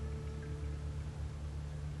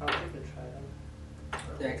 I'll take the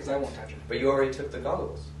trident. Yeah, because I won't touch it. But you already took the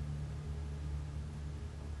goggles.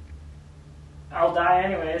 I'll die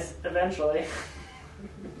anyways, eventually.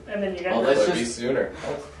 And then you guys. Well, let's Would be just- sooner.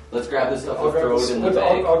 Let's grab this stuff I'll and grab, throw the, it in the what's-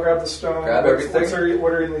 bag. I'll grab the stone. Grab everything.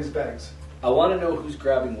 What are in these bags? I want to know who's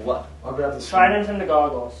grabbing what. I'll grab the stone. Trident and the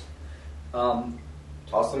goggles.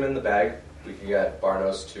 Toss them in the bag. We can get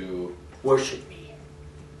Barnos to... Worship me.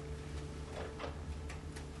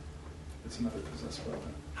 It's another possessed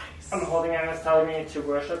weapon. I'm holding it and it's telling me to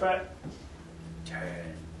worship it.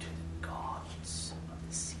 Turn to the gods of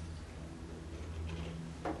the sea.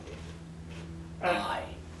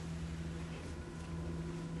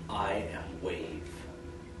 I am wave.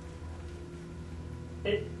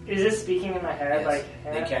 Is this speaking in my head? Yes,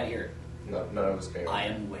 Like, they can't hear it. No, none of us can. I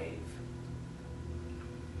am wave.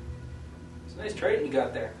 It's a nice trident you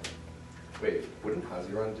got there. Wait, wouldn't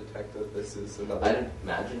Hazaron detect that this is another... I didn't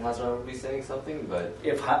imagine Hazaron would be saying something, but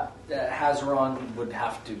If Hazaron would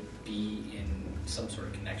have to be in some sort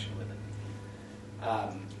of connection with it.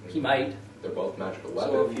 He might. They're both magical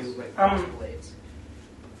So weapons. if you like blades.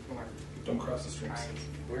 Or Don't cross the streams. tridents.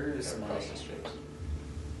 Where is Never my... cross the streams.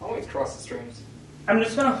 Always cross the streams. I'm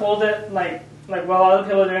just gonna hold it like while other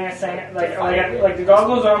people are doing a thing, like the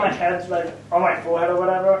goggles are on my head, like on my forehead or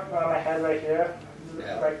whatever, or on my head right here.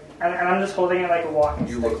 Yeah. Like, and I'm just holding it like a walking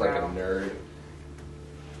You stick look like now. a nerd.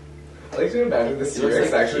 I like to imagine this he looks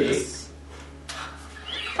T-Rex like actually Jake. just...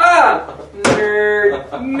 Ah! Nerd!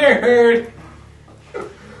 Nerd!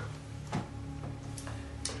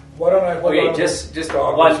 Why don't I hold Okay, on to just the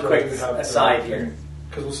goggles one so quick I can have the aside thing? here.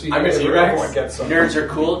 Because we'll see I'm a if T-Rex. everyone gets something. Nerds are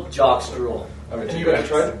cool, jocks drool. I'm a And you got the T-Rex.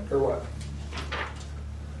 trident, or what?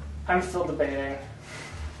 I'm still debating.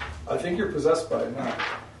 I think you're possessed by it now.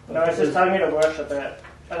 No, it's just telling me to worship it,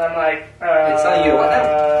 and I'm like, It's telling you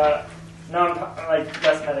what no, I'm like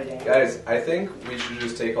that's metagame. Guys, I think we should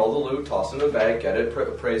just take all the loot, toss it in the bag, get it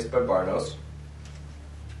praised by Barnos.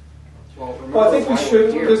 Well, remember Well, I think we why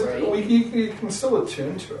should. we're Because here, right? we can still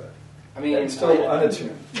attune to it. I mean, And still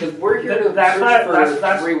unattuned. because we're here to That's search not- for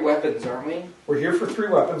that's- 3 weapons, aren't we? We're here for 3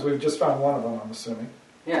 weapons. We've just found one of them, I'm assuming.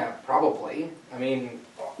 Yeah, probably. I mean,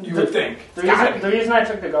 You would think. The reason I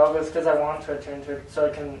took the goggles is because I want to attune to it so I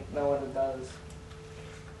can know what it does.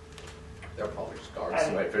 They're probably just guards,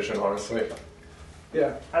 And- night vision, honestly.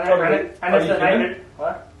 Yeah. And Are if you the night human? vision,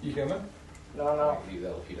 what? You human? No. He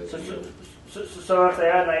So, doesn't even so if they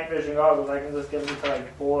had night vision goggles, I can just give them to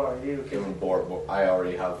like Boar or you. give him board. I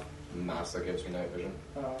already have mask that gives me night vision.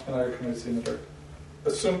 And I can see in the dark.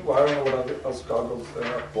 Assume. Well, I don't know what other else goggles there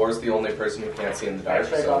are. Boar's the only person who can't see in the dark,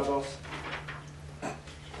 X-ray so goggles. I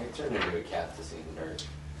can turn into a cat to see in the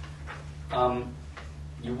dark.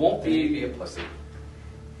 You won't be a be pussy.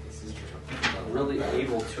 This is true. really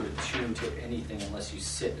able to attune to anything unless you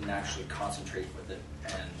sit and actually concentrate with it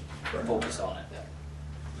and focus on it.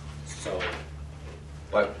 So,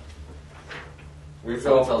 But we've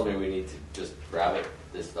Someone got tells me we need to just grab it,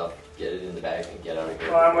 this stuff, get it in the bag, and get out of here.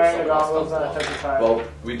 Well, I'm before wearing the someone else goggles and I comes took along. the trident. well,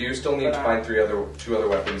 we do still need to find 2 other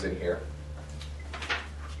weapons in here.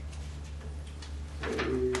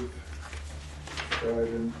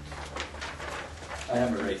 Trident. I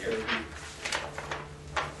have it right here.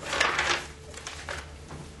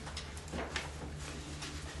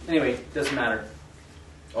 Anyway, doesn't matter.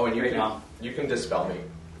 Oh, and Right now. you can dispel me.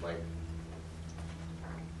 Like,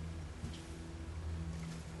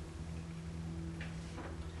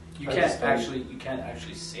 You I can't understand.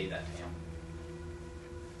 actually say that to him.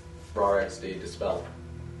 raw XD dispel.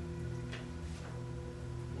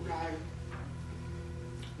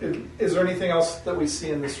 Is there anything else that we see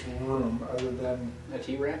in this room other than A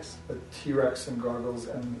T-Rex? a T-Rex and goggles?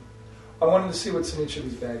 And I wanted to see what's in each of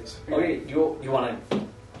these bags. Okay, you want to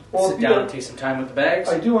Well, sit yeah, down and take some time with the bags?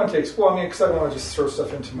 I do want to take. Well, I mean, because I want to just throw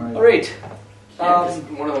stuff into my. All right. Yeah, 'cause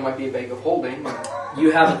one of them might be a bag of holding. You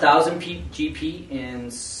have 1,000 GP in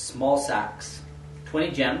small sacks, 20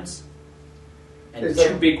 gems, and Is 2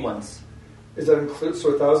 that- big ones. Is that include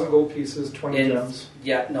 1,000 gold pieces, 20 In- gems?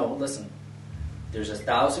 Yeah, no, listen. There's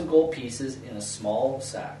 1,000 gold pieces in a small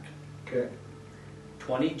sack, Okay.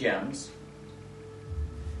 20 gems,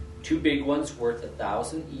 2 big ones worth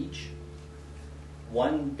 1,000 each,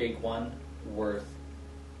 1 big one worth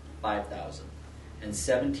 5,000, and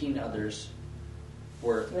 17 others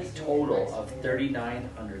worth a total of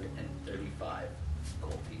 3,935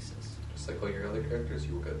 gold pieces. Just like all your other characters,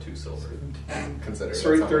 you will get 2 silver. Considering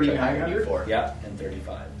Sorry, that's how much I 3,900? hired you for. Yeah, and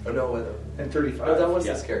 35. Oh no, what? And 35. Oh, that was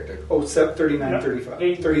Yeah. this character. Oh, 39, 35.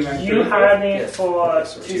 You 39, you 35. had me Yes. for Okay,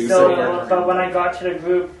 sorry. 2 2 silver, silver. but when I got to the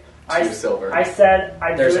group, 2 silver. I said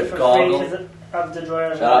I'd There's do a it for goggle. free because of the joy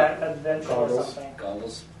of Shut up. adventure or Goggles. something.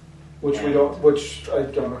 Goggles. Which we don't. Which I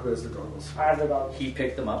don't know who has the goggles. I have the goggles. He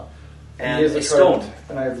picked them up. he And has a the stone. trident,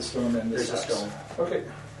 and I have the stone and the There's a sacks. stone. Okay.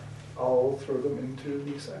 I'll throw them into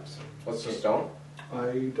the sacks. What's the stone? I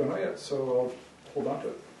don't know yet, so I'll hold on to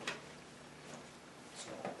it.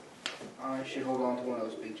 I should hold on to one of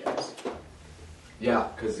those big gems. Yeah,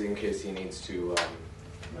 because in case he needs to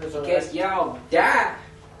There's a In case y'all die.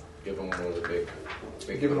 give him one of the big.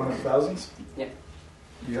 Give him one of the thousands? Yeah.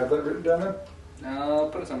 You have that written down there? No,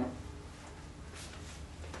 put it somewhere.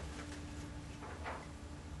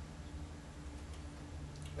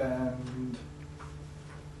 And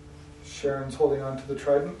Sharon's holding on to the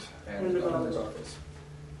trident And, And the and the goggles. goggles.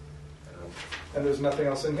 um, And there's nothing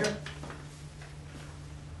else in here?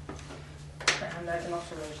 And I can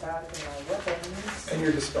also use that in my weapons. And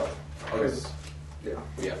you're dispelled. because Yeah.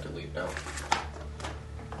 we have to leave now.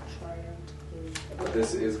 Trident. But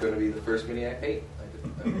this is going to be the first mini I hate.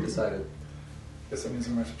 I've decided. Guess that means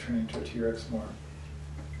I'm going to have to turn into a T-Rex more.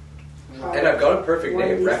 And I've got a perfect Why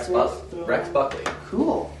name, is Rex, this, Rex Buckley.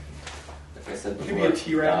 Cool. Like I said You before, could be a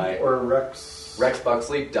T-Ram die. or a Rex. Rex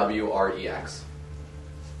Buxley, WREX.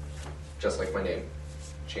 Just like my name.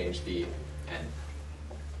 Change the N.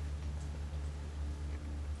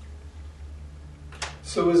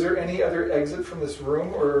 So is there any other exit from this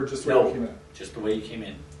room or just where No. we came in? Just the way you came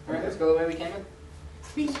in. Alright, let's go the way we came in.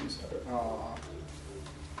 Okay. Aww.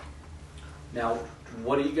 Now,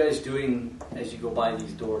 what are you guys doing as you go by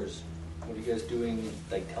these doors? What are you guys doing?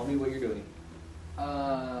 Like, tell me what you're doing.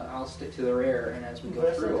 I'll stick to the rear, and as we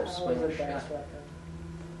go through, I'll explain our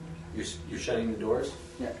shit. You're shutting the doors?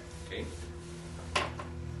 Yeah. Okay.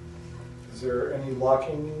 Is there any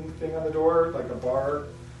locking thing on the door, like a bar?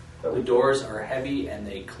 That The would- doors are heavy and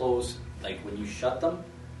they close, like when you shut them,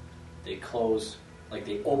 they close, like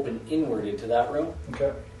they open inward into that room. Okay.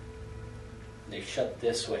 And they shut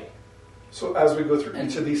this way. So as we go through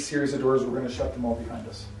And- each of these series of doors, we're going to shut them all behind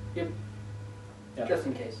us, Yeah. Just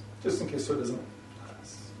in case. just in case so it doesn't.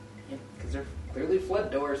 Because they're clearly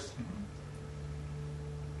flood doors.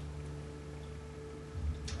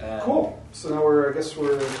 Cool. So now I guess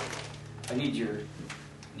we're. I need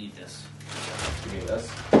this. You mean this?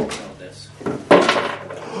 No, this.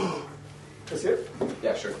 That's it.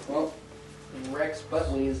 Yeah, sure. Well, Rex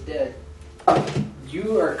Buckley is dead.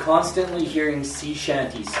 You are constantly hearing sea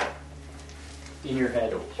shanties in your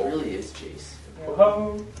head. It really is Jace. Yo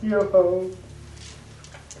ho, yo ho.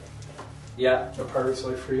 Yeah, A pirate's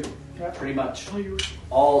life for you. pretty much.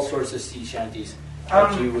 All sorts of sea shanties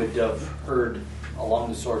that you would have heard along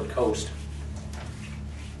the Sword Coast.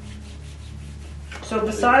 So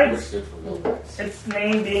besides It's good for Mildex. its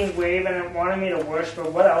name being Wave and it wanted me to worship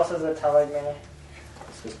it, what else is it telling me?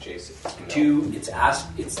 This is Jason.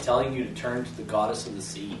 It's telling you to turn to the goddess of the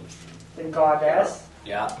sea. The goddess?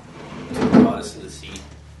 Yeah, to the goddess of the sea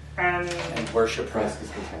And worship her. Price is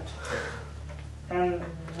contempt. and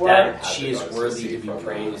what? That she is Goddess of the worthy sea to be from,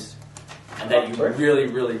 praised, and that you sorry? really,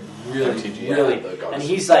 MTG, the goddess and of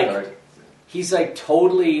he's like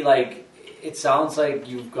totally like. It sounds like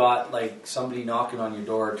you've got like somebody knocking on your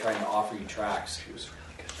door trying to offer you tracks. She was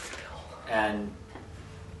really good for And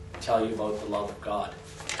tell you about the love of God.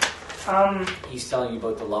 He's telling you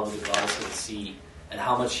about the love of the goddess of the sea and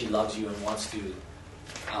how much she loves you and wants to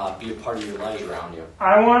be a part of your life. Around you.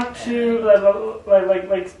 I want to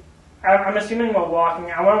I'm assuming we're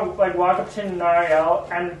walking. I want to walk up to Nariel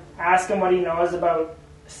and ask him what he knows about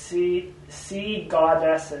sea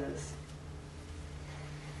goddesses,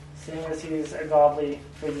 seeing as he's a godly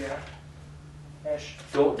figure-ish.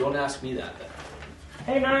 Don't ask me that then.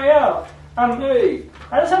 Hey Nariel, Hey.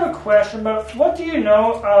 I just have a question about what do you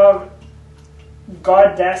know of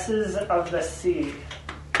goddesses of the sea?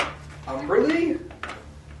 Umberly?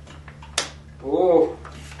 Oh.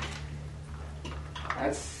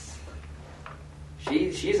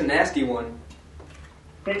 She's a nasty one.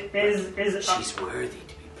 She's worthy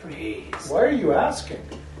to be praised. Why are you asking?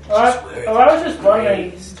 I was just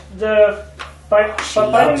wondering,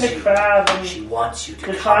 fighting the crab and She wants you to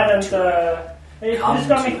the come trident, to her. it Come just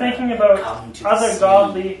got me to thinking her. about Come to the other sea.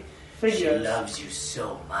 godly She figures. loves you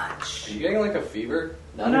so much. Are you getting like a fever?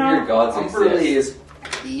 None No. of your gods Umberly exist.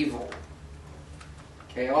 is evil.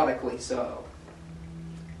 Chaotically so.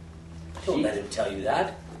 Don't let him tell you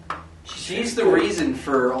that. She's the reason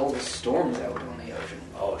for all the storms out on the ocean.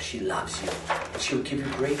 Oh, she loves you. She'll give you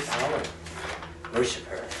great power. Worship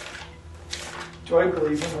her. Do I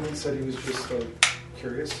believe him when he said he was just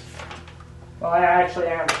curious? Well, I actually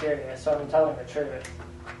am curious, so I'm telling the truth.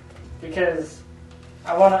 Because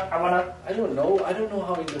I wanna. I don't know. I don't know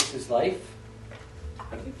how he lives his life.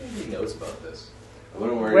 How do you think he knows about this? I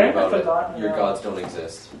wouldn't worry When about forgotten it. Your now. gods don't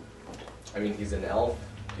exist. I mean, he's an elf.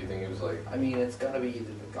 Do you think it was like... I mean, it's gotta be either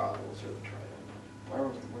the goggles or the trident. Why are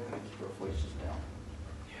we gonna keep our voices down?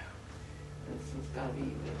 Yeah. It's gotta be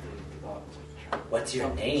either the goggles or the trident. What's your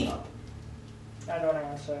name? I don't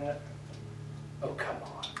answer it. Oh, come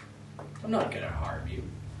on. I'm not gonna harm you.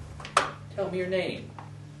 Tell me your name.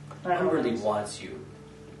 I don't Umberly answer. wants you.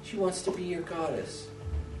 She wants to be your goddess.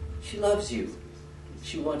 She loves you.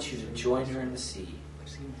 She wants you to join her in the sea. I've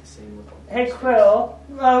seen the same look on Hey Quill,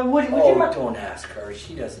 would you Oh, mind? don't ask her.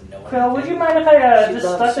 She doesn't know Quill, would anything. you mind if I She just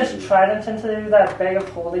loves stuck this you. trident into that bag of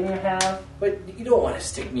holding you have? But you don't want to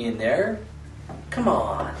stick me in there. Come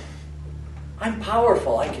on. I'm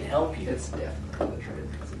powerful. I can help you. It's definitely the trident.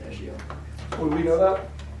 It's an issue. Would we know that?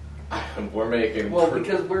 We're making. Well,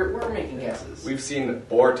 because we're making guesses. We've seen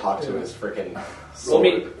Or talk to his freaking.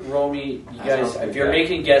 Romy, you That's guys, not if you're bad.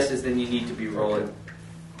 making guesses, then you need to be rolling.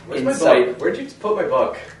 Where's my Insight. book? Where'd you put my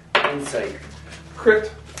book? Insight.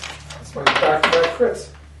 Crit. That's my back-to-back crits.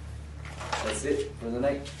 That's it for the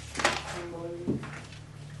night.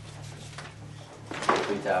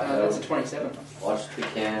 We tap That's a out. 27. Watch the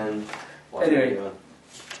can. Watch Anyway. what you're doing.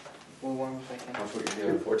 Well, one second. Watch what you're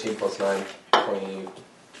doing. 14 plus 9,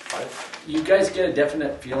 25. You guys get a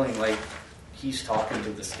definite feeling like he's talking to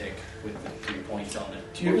the stick with the 3 points on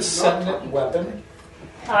it. Do you have a sentient weapon?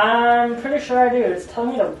 I'm pretty sure I do. It's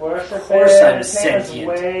telling me to worship Of course it. I'm Its name is sentient.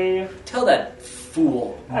 Wave. Tell that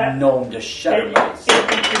fool Uh, gnome to shut her mouth.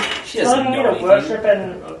 It's She doesn't telling me know to anything. worship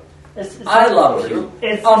and... It's I love you.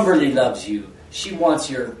 It's, Umberly loves you. She wants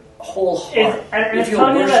your whole heart. and If it's you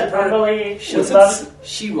telling me that worship her, Umberly she loves...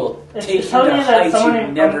 will take It's you telling to me that heights someone you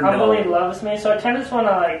named never Umberly know. loves me, so I kind of just want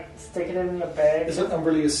to stick it in your bag. Isn't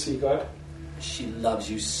Umberly a sea god? She loves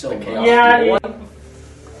you so The much. chaos Yeah,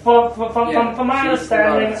 from my She's the god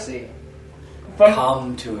of understanding... the sea.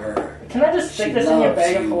 Come to her. Can I just stick She this in your loves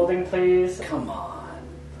bag of you. holding, please? Come on.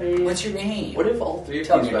 Please. What's your name? What if all 3 of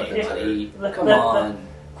Tell these me your weapons name, are... buddy. Look, Come look, on.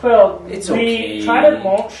 Quill, It's the okay. trident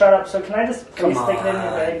won't shut up, so can I just Come please stick it in your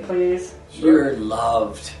on. bag, please? You're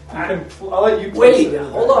loved. I'll let you place Wait, it in the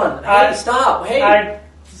hold bag. on. Hey, stop. Hey. I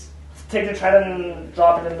take the trident and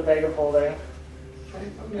drop it in the bag of holding.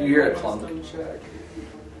 You hear a clunk.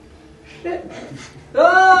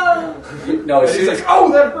 No, as He's soon like, as,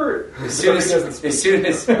 oh, that hurt. as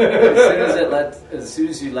soon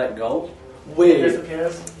as you let go, It Wait,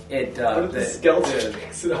 disappears. it what if the skeleton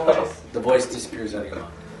picks it up? the voice disappears out of your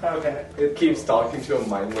mouth. Okay. It keeps talking to a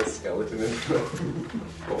mindless skeleton in the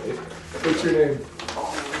void. What's your name?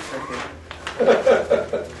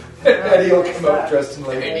 Okay. Eddie will come out dressed in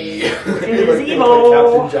like Eddie. It like, is he looks evil.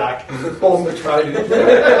 like Captain Jack, holding the trident.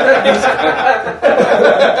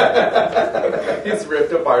 He's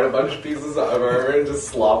ripped apart a bunch of pieces of armor and just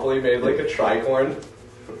sloppily made like a tricorn.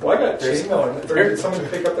 Well, I got chainmail in it. Or did someone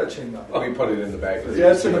pick up that chainmail? We put it in the bag.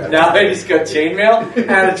 Yeah, it's in the bag. Now he's got chainmail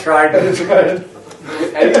and a trident. Trident.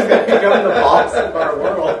 And he's gonna become the boss of our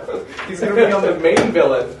world. He's gonna become the main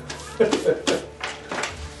villain.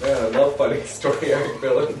 Man, I love funny story arc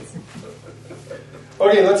villains.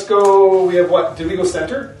 Okay, let's go. We have what? Did we go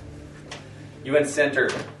center? You went center.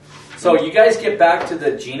 So you guys get back to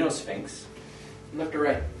the Genosphinx. Left or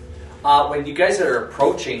right? When you guys are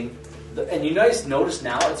approaching, and you guys notice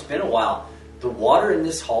now, it's been a while, the water in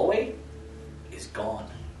this hallway is gone.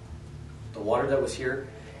 the water that was here.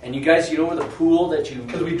 And you guys, you know where the pool that you...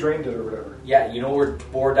 Because we drained it or whatever. Yeah, you know where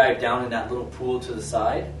Boar dived down in that little pool to the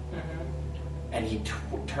side? And he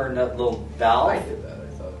turned that little valve? I did that, I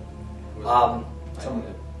thought. Someone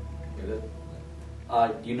did. You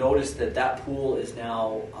did? You notice that pool is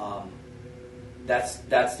now... that's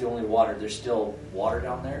the only water. There's still water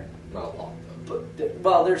down there. Not locked up. But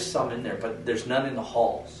well, there's some in there, but there's none in the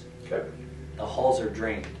halls. Okay. The halls are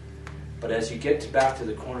drained. But as you get back to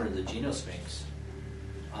the corner of the Genosphinx,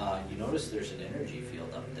 you notice there's an energy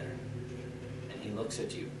field up there. And he looks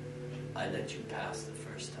at you. I let you pass the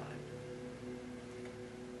first time.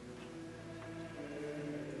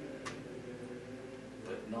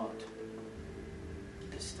 But not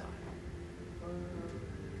this time.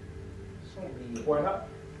 So we, Why not?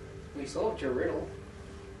 we solved your riddle.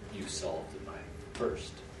 You solved my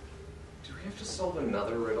first. Do we have to solve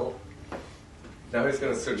another riddle? Now he's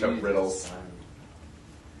gonna search up riddles.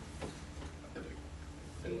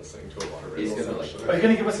 I've been listening to a lot of He's riddles. gonna, like, actually. Are you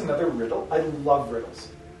going to give us another riddle? I love riddles.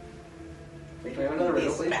 Can we have another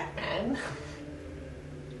riddle, please? Batman.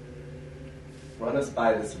 Run us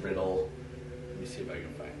by this riddle. Let me see if I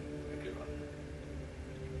can find a good one.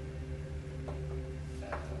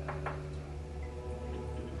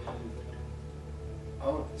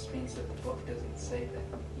 Oh, this means that the book doesn't say that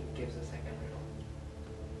he gives a second riddle.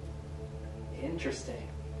 Interesting.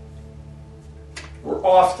 We're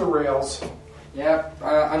off the rails. Yeah,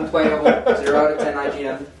 unplayable. 0 out of 10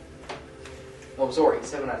 IGN. Oh, sorry,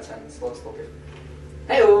 7 out of 10. Slow spoken.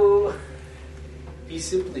 Hey-o! He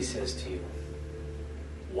simply says to you,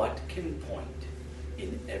 what can point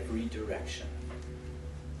in every direction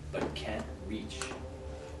but can't reach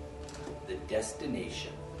the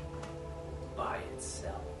destination by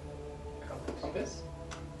itself? Compass?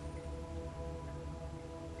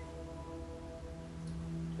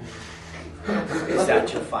 Is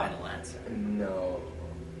that your final answer? No.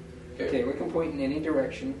 Okay, we can point in any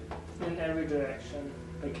direction. In every direction,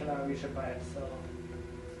 but cannot reach it by itself.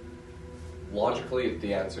 Logically,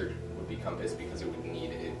 the answer would be compass because it would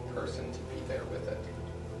need a person to be there with it.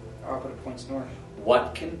 Oh, but it points north.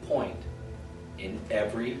 What can point in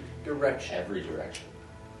every direction Every direction.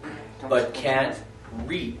 but can't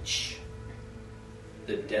reach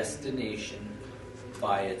the destination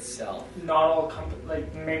by itself? Not all compass,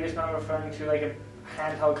 like maybe it's not referring to like a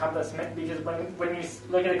handheld compass, because when you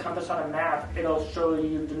look at a compass on a map, it'll show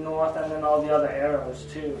you the north and then all the other arrows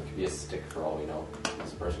too. It could be a stick for all we know.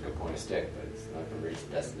 This person could point a stick, but it's not going to reach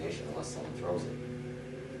the destination unless someone throws it.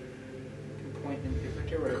 It can point in every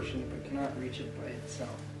direction, but cannot reach it by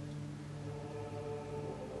itself.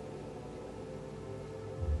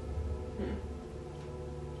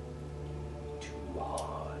 Too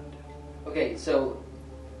hard. Okay, so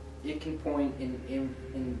it can point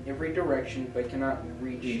in every direction, but cannot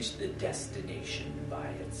reach. Reach the destination by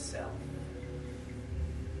itself.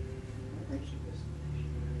 Reach the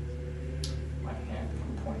destination. My hand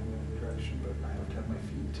can point in any direction, but I have to have my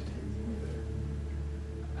feet to take me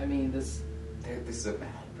there. I mean, this. This is a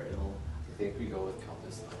bad riddle. I think we go with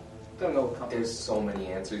compass though. Don't go with compass. There's so many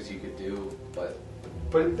answers you could do, but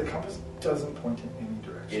But the compass doesn't point in any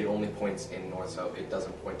direction. it only points in north-south. It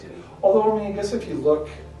doesn't point in... Although, I mean, I guess if you look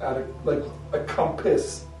at a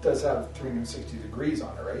compass does have 360 degrees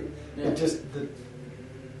on it, right? Yeah. It just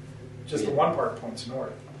the one part points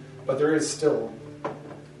north, but there is still a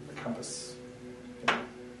compass.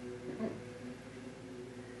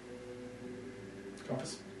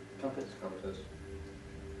 Compass. Compass. Compass.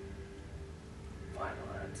 Final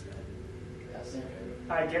answer. Yes.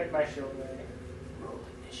 I get my shield ready. Roll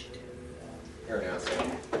initiative. Here an answer.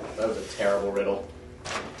 That was a terrible riddle.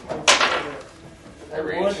 I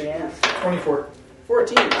rolled the answer. 24.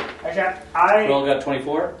 14. Actually, Roll got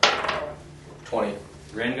 24. 20.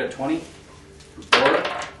 Ren got 20. Boar.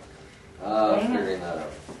 Figuring that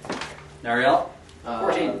out. Nariel.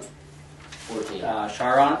 14. 14.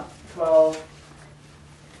 Sharon. 12.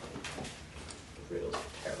 Riddle's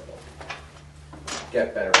terrible.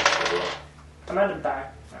 Get better at the riddle. I'm at the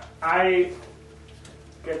back. I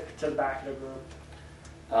get to the back of the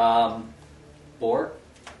group. Boar.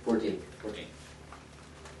 14. 14.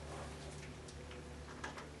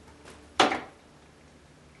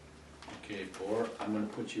 Okay, Boar, I'm going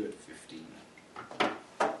to put you at 15.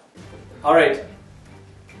 All right.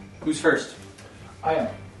 Who's first? I am.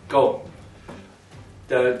 Go.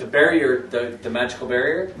 The barrier, the magical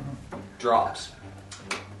barrier, drops.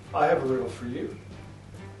 I have a riddle for you.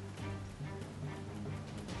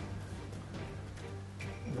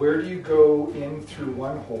 Where do you go in through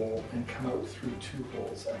one hole and come out through two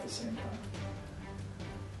holes at the same time?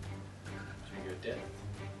 So you're dead.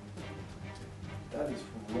 That is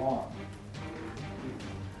wrong.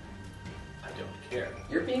 Here.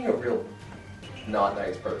 You're being a real not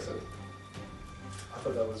nice person. I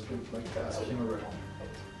thought that was good, like asking a riddle.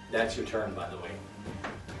 That's your turn, by the way.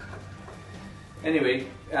 Anyway,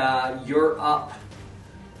 you're up,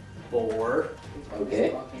 Boar. Okay.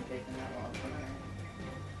 Talking taking that long.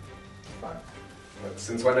 Fine. But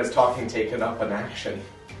since when has talking taken up an action?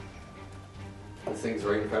 This thing's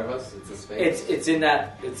right in front of us. It's a space. It's in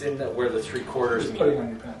that where the 3/4 Just meet. putting on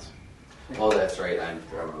your pants. Oh, that's right. I'm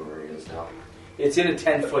remembering where it is now. It's in a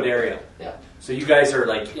 10-foot area. Yeah. So you guys are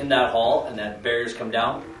like in that hall, and that barrier's come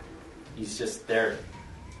down. He's just there.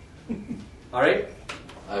 All right.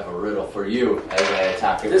 I have a riddle for you as I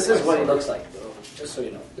attack him. This with is my what he sword. looks like, though. Just so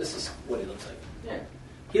you know, this is what he looks like. Yeah.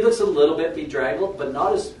 He looks a little bit bedraggled, but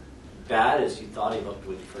not as bad as you thought he looked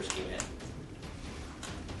when you first came in.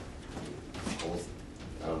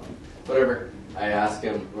 I don't know. Whatever. I ask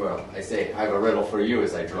him. Well, I say I have a riddle for you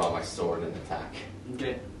as I draw my sword and attack.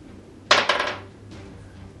 Okay.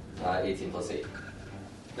 18 plus 8.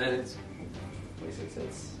 That is 26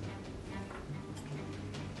 hits.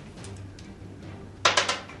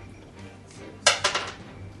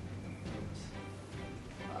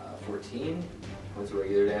 14 points of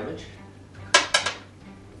regular damage.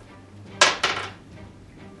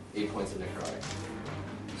 8 points of necrotic.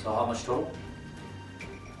 so. How much total?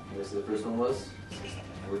 The rest of the first one was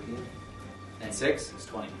 14. And 6 is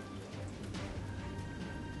 20.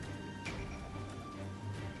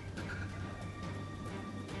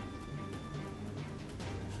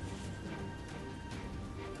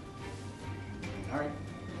 All right.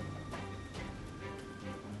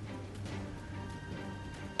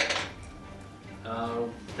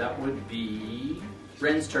 That would be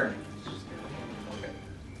Ren's turn. Okay.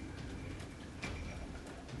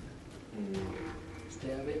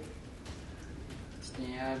 Stab it.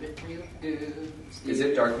 Stab it real good. Is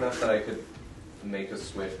it dark enough that I could make a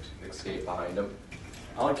swift escape behind him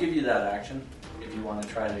I'll give you that action if you want to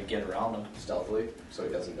try to get around him. stealthily so he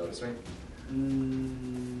doesn't notice me?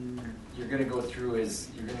 You're gonna go through his.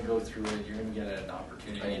 You're gonna go through it. You're gonna get an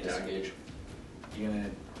opportunity. I need to to disengage. You're gonna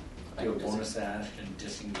I do a can bonus action and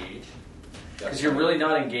disengage. That's Because you're fine. really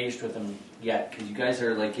not engaged with him yet. Because you guys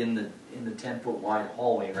are like in the 10-foot wide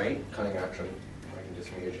hallway, right? Cunning action. I can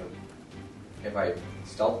disengage him. If I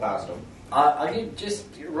stealth past him, I can just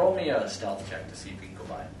roll me a stealth check to see if you can go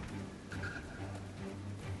by.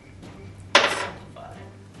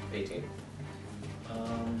 18.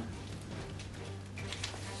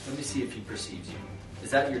 Let me see if he perceives you.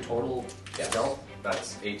 Is that your total stealth?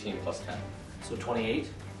 That's 18 plus 10. So 28?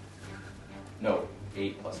 No,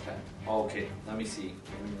 8 plus 10. Oh, okay, let me see.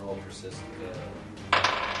 Let me roll persist.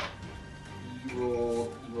 You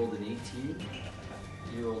rolled an 18.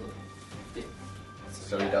 You rolled a 15.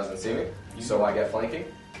 So he doesn't see me? So I get flanking?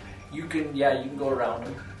 You can go around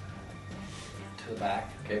him to the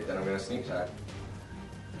back. Okay, then I'm going to sneak attack.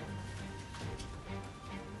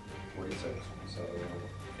 46. So You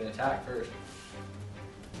can attack first.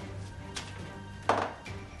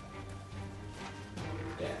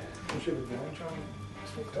 yeah. You should have advantage on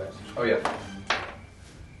sneak attacks. Oh yeah.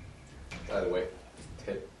 By the way,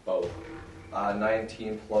 hit both.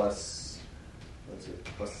 19 plus, what's it?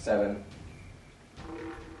 Plus 7.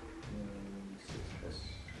 6 plus.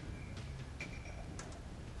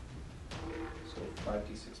 So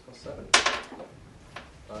 5d6 plus 7.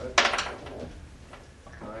 5.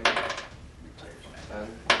 9. 10.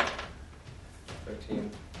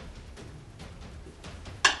 13.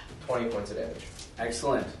 20 points of damage.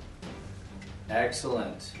 Excellent.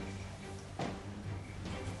 Excellent.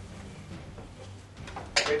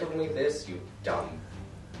 Riddle me this, you dumb.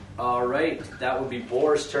 All right, that would be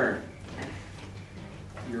Boar's turn.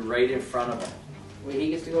 You're right in front of him. Wait, he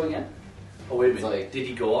gets to go again? Oh, wait a It's minute. like- Did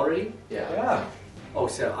he go already? Yeah. Yeah. Oh,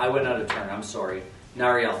 so I went out of turn. I'm sorry.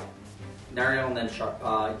 Nariel. Nariel and then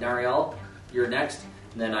Nariel, you're next,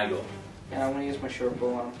 and then I go. Yeah, I'm gonna use my short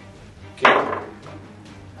bow on him.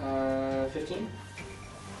 Okay. 15?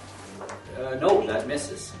 No, that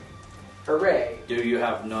misses. Hooray! Do you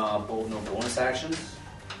have no bonus actions?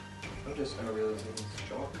 I'm just gonna realize it was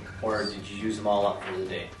shot. Or did you use them all up for the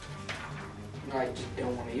day? I just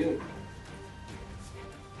don't want to use it.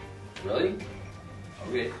 Really?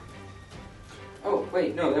 Okay. Oh,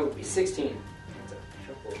 wait, no, that would be 16. That's a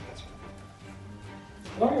short bow, that's fine.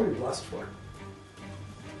 How long are we blessed for?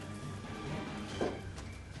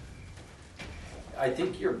 I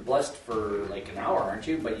think you're blessed for like an hour, aren't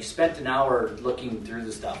you? But you spent an hour looking through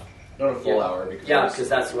the stuff. Not a full Yeah. hour because Yeah, because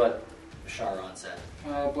that's what Sharon said.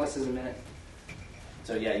 Bless is a minute.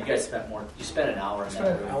 So yeah, you guys spent more. You spent an hour in Spent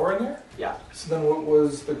that an room. hour in there? Yeah, So then what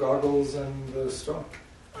was the goggles and the stone?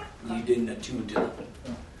 you didn't attune to them.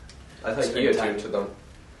 I thought spend you time. attuned to them.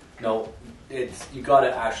 No, you got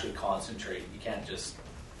to actually concentrate. You can't just.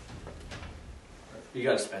 You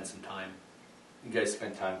got to spend some time. You guys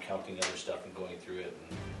spend time counting other stuff and going through it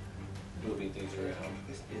and moving things around.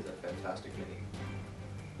 This is a fantastic mini.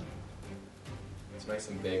 It's nice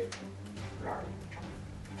and big.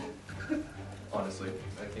 Honestly,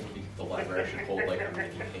 I think the library should hold like a mini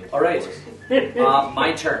paint. All right,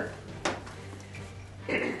 my turn.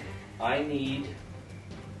 I need.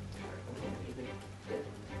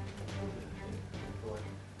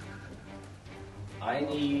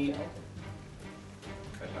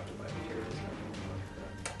 I'd have to buy materials.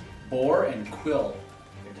 Boar and Quill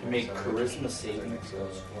to make charisma saving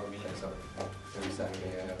throws for me. Every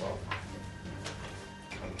Saturday I have off.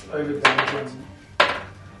 I have advantage on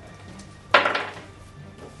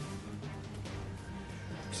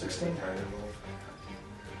 16. Is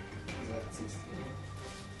that 16?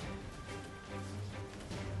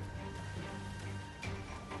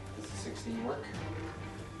 Does the 16 work?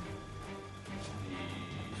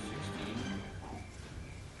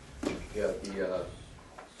 Yeah,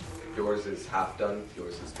 yours is half done,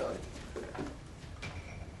 yours is done.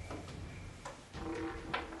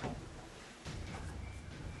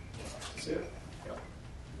 See it?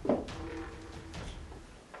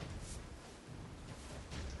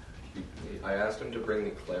 I asked him to bring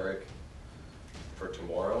the cleric for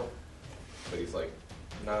tomorrow, but he's like,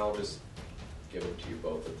 no, I'll just give them to you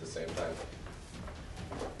both at the same time.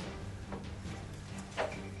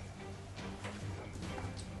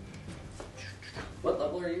 What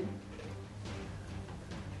level are you?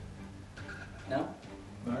 No?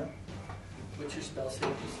 No? What's your spell save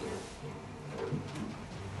DC?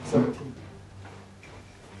 17.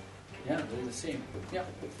 Yeah, they're the same. Yeah.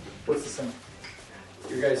 What's the same?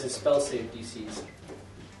 Your guys' spell save DCs.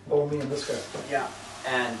 Oh, me and this guy. Yeah.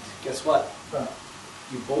 And guess what? Ah,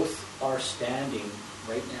 You both are standing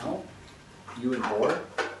right now. You and Boar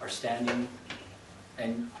are standing,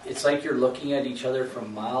 and it's like you're looking at each other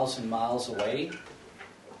from miles and miles away.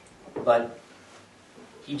 But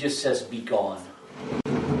he just says, "Be gone,"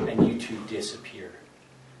 and you two disappear,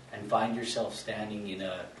 and find yourself standing in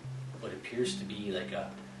what appears to be like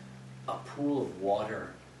a pool of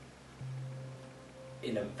water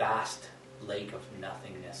in a vast lake of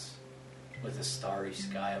nothingness, with a starry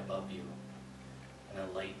sky above you and a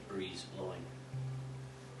light breeze blowing.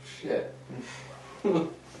 Shit.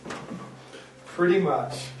 pretty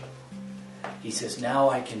much. He says, "Now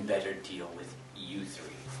I can better deal with you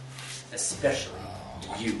three, especially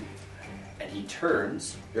you." And he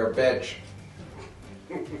turns. You're a bitch.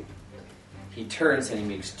 He turns and he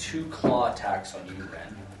makes 2 claw attacks on you,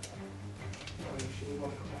 Ren.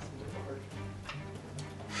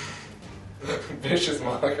 Vicious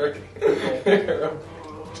mockery.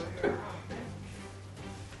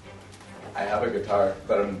 I have a guitar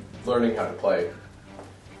that I'm learning how to play.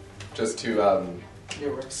 Just to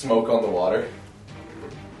smoke on the water.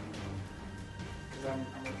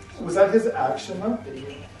 Was that his action though?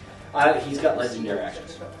 He's got legendary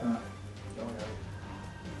actions.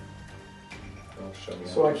 Oh, show me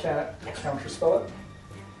So how. I can't counterspell it?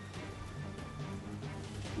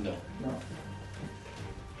 No. No.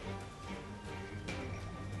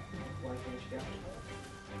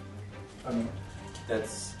 I don't know.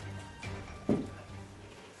 That's...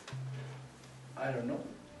 I don't know.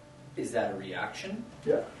 Is that a reaction?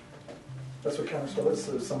 Yeah. That's what counterspell is.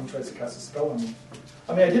 So if someone tries to cast a spell on me.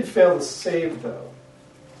 I mean, I did fail the save though.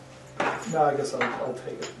 No, I guess I'll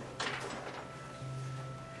take it.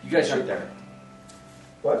 You guys aren't there.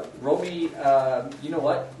 What? Roll me, you know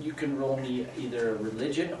what? You can roll me either a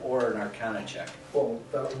religion or an arcana check. Well,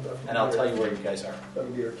 that would definitely And I'll be tell you where you guys are. That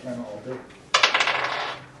would be Arcana all day.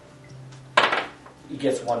 He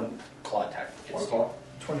gets 1 claw attack. One claw?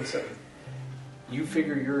 27. You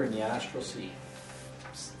figure you're in the astral sea,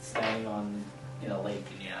 standing in a lake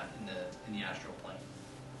in the astral plane.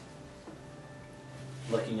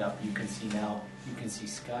 Looking up, you can see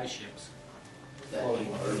sky ships floating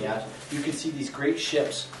in the astral. You can see these great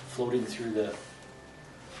ships floating through the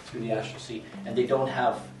astral sea, and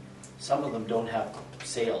some of them don't have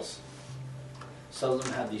sails. Some of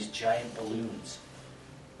them have these giant balloons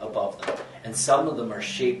above them, and some of them are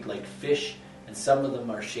shaped like fish, and some of them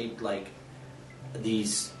are shaped like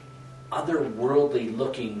these otherworldly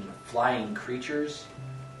looking flying creatures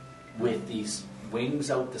with these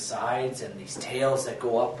wings out the sides and these tails that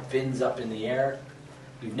go up, fins up in the air.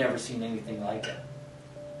 You've never seen anything like it.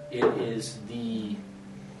 It is the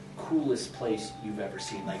coolest place you've ever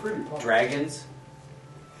seen. Like Pretty cool. dragons,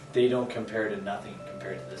 they don't compare to nothing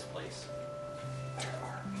compared to this place.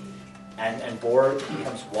 And Bor, he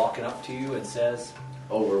comes walking up to you and says,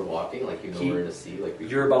 Oh, we're walking? Like, you know, we're in a sea? Like,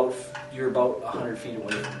 You're about 100 feet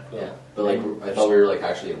away from Quill. Yeah, but like, I thought we were like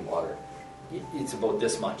actually in water. It's about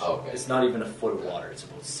this much. Oh, okay. It's not even a foot of water. It's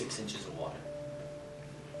about 6 inches of water.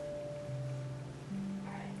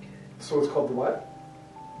 So it's called the what?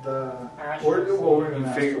 The Astral we're in an You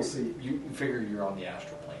astral figure, sea. you figure you're on the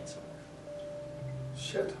astral plane somewhere.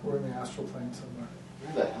 Shit, we're in the astral plane somewhere.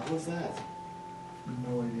 Where the hell is that?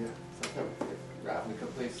 No idea. Is that the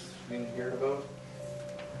Ravnica place we didn't hear about?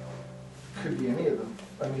 Could be any of them.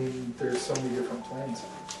 I mean, there's so many different planes.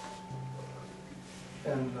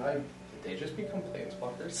 And I Did they just become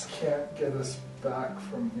planeswalkers? can't get us back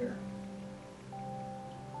from here.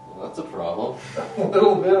 Well, that's a problem. A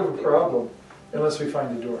little bit of a problem. Unless we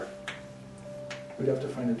find a door. We'd have to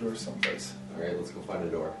find a door someplace. Alright, let's go find a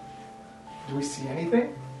door. Do we see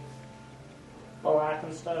anything? Black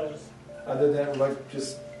and stars. Other than like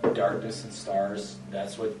just Darkness and stars.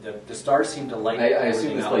 That's what the stars seem to light. I assume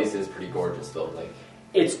everything this up. place is pretty gorgeous though, like...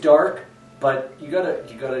 It's dark, but you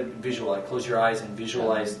gotta visualize. Close your eyes and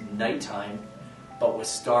visualize nighttime, but with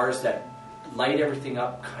stars that light everything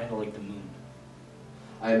up, kind of like the moon.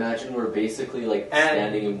 I imagine we're basically like And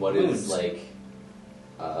standing in what moons. is like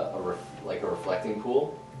a reflecting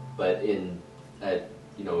pool, but at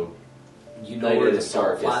You know Night where at the its salt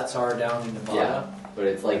darkest. flats are down in Nevada, yeah, but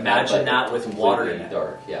it's like Imagine but that with completely water in it.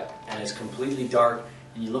 dark. Yeah, and it's completely dark.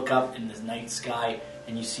 And you look up in the night sky,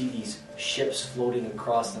 and you see these ships floating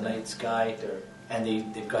across the night sky, and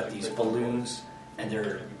they've got these balloons, and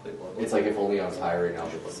they're it's like if only I was high right now,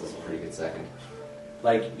 but this is a pretty good second.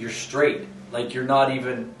 like you're straight, like you're not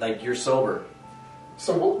even like you're sober.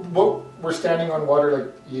 so. What we're standing on water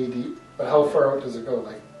like yay deep, but how far out does it go?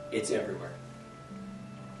 Like It's everywhere.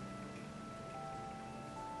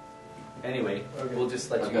 Anyway, Okay. we'll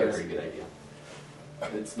just let I've you got a guys. pretty good idea.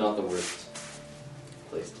 It's not the worst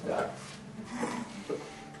place to die.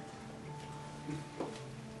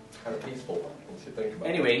 Kind of peaceful, once you think about it.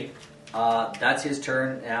 Anyway, that's his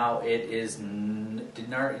turn. Now it is. Did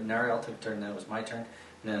Nariel took a turn? That was my turn.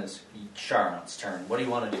 And then it's Sharon's turn. What do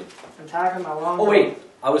you want to do? Attacking my long Oh wait,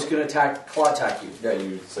 I was going to claw attack you. Yeah,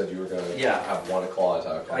 you said you were going to Yeah. have one claw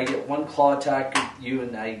attack. I get one claw attack at you,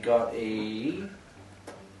 and I got a.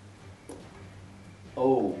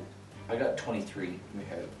 Oh, I got 23. You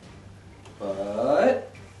hit.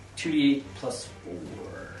 But 2d8 plus 4.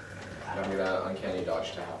 I'm going to uncanny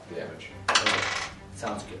dodge to half the damage.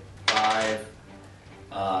 Sounds good.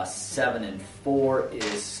 5, 7, and 4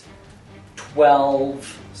 is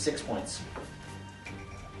 12. 6 points.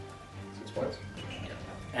 6 points.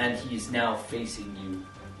 And he's now facing you.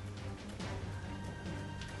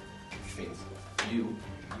 Which means you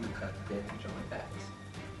got damage on my back.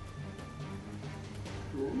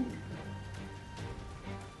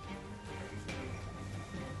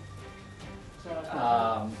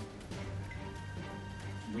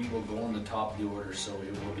 We will go on the top of the order, so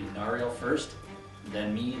it will be Nariel first,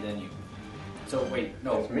 then me, then you. So wait,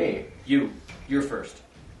 no, It's me, you're first.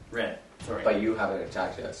 Red, sorry. but you haven't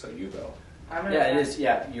attacked yet, so you go. I'm an Yeah, it attack- is.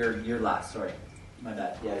 Yeah, you're last. Sorry, my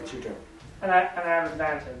bad. Yeah, it's your turn. And I have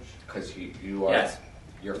advantage. Because you are, Yes.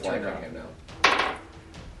 you're Turn flanking around. him now.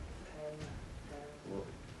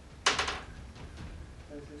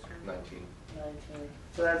 19. 19.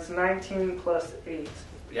 So that's 19 plus 8.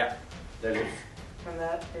 Yeah, that is. And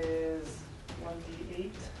that is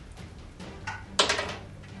 1d8.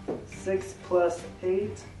 6 plus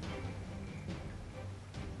 8.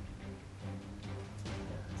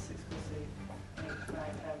 6 plus 8. 8, 9,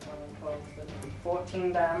 10, 11, 12, 13,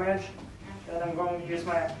 14 damage. Then I'm going to use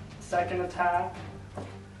my second attack,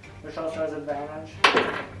 which also has advantage.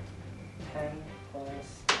 10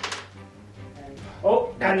 plus. And,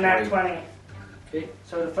 oh, Nat and nat 20. 20. Okay.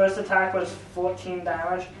 So the first attack was 14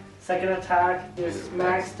 damage. Second attack is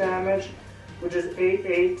max damage, which is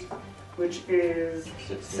 8, which is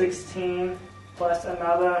 16 plus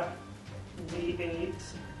another d8.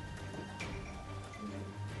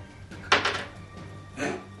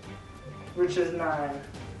 Which is 9.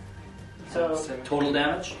 So Total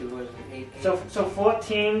damage? It was 8. so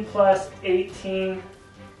 14 plus 18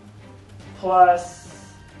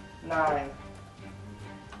 plus 9.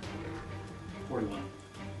 41.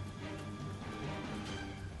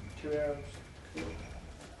 2 arrows.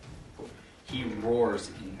 He roars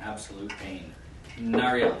in absolute pain.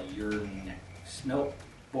 Nariel, you're next. Nope.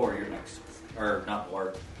 Bor, you're next. Or not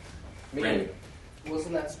Bor. Me. Ren.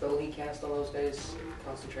 Wasn't that spell he cast on those guys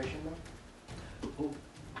concentration though? Oh,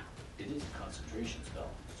 it is a concentration spell.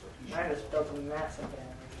 So he Mine just dealt a massive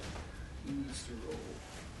damage. needs to roll.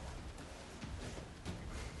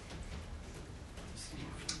 Let's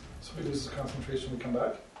see. so we lose the concentration, we come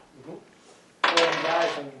back. Well, guys,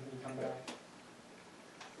 and you come back.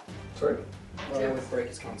 Sorry? Well, it would break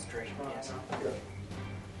his concentration, yes. Okay.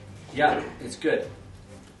 Yeah, it's good.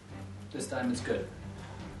 This time it's good.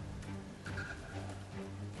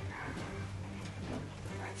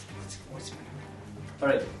 All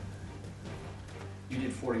right. You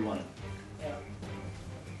did 41. Yeah.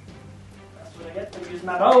 That's what I get for using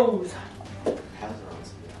my bows.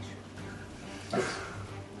 Hazardons.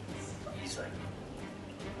 He's like,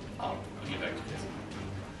 I'll get back to this.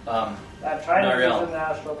 That trident Nariel. is in the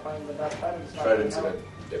astral plane, but that trident's not. Trident's in gonna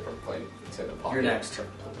a different plate. It's in a pocket. You're next. A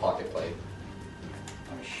pocket plate.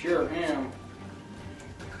 I sure am.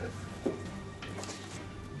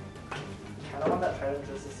 I don't want that trident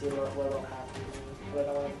just to see what'll happen. But I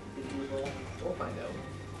don't want to be evil. We'll find out.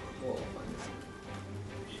 We'll find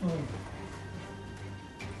out.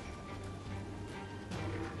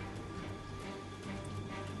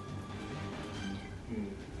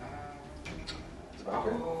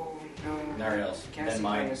 Oh, no. Nariel's. Casting Then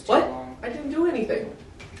mine. time is too What? long. I didn't do anything.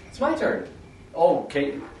 It's my turn. Oh,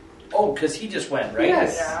 okay. Oh, because he just went, right?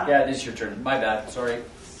 Yes. Yeah. Yeah, it is your turn. My bad. Sorry.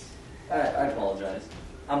 I apologize.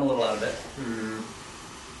 I'm a little out of it.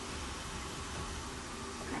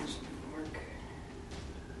 Work.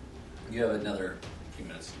 You have another few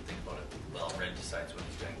minutes to think about it. Well, Red decides what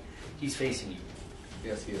he's doing. He's facing you.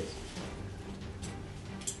 Yes, he is.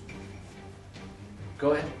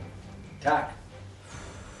 Go ahead. Attack.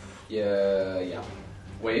 Yeah.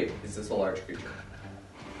 Wait, is this a large creature?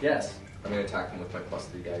 Yes. I'm going to attack him with my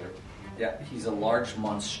 +3 dagger. Yeah, he's a large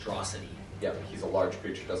monstrosity. Yeah, he's a large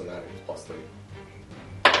creature. Doesn't matter. He's +3.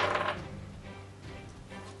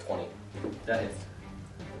 20. That hits.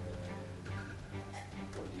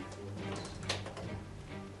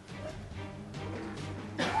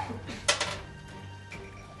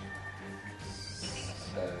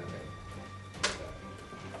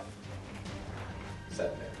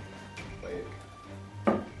 Seven. Wait.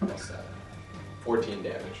 Plus 7. 14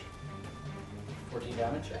 damage. 14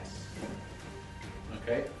 damage? Yes.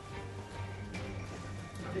 Okay.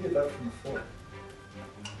 How do you get that from the floor?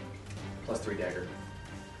 +3 dagger.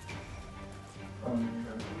 Can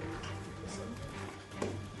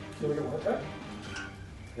you look at one attack?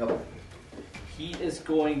 Yep. He is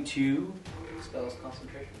going to... Spells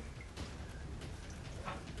concentration.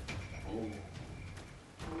 Oh.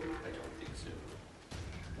 I don't think so.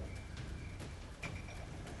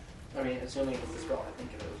 I mean, assuming it's the spell, I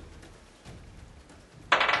think it is.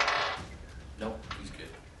 Nope, he's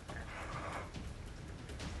good.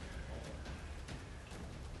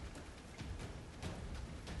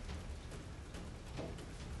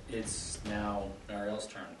 It's now Nariel's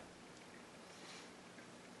turn.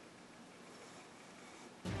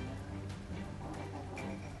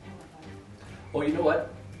 Oh, you know what?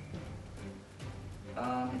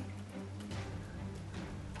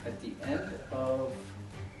 At the end of...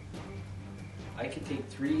 I can take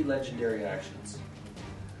 3 legendary actions,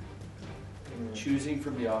 choosing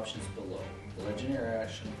from the options below. The legendary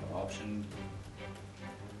action option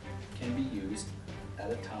can be used at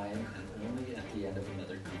a time and only at the end of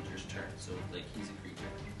another creature's turn. So, like, he's a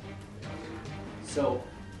creature. So,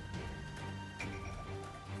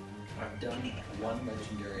 I've done 1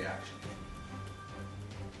 legendary action.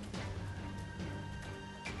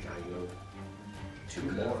 Now you go. 2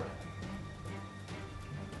 more.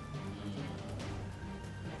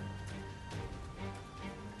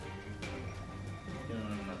 No,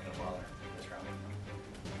 I'm not gonna bother this round.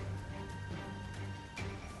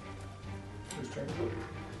 Who's turn is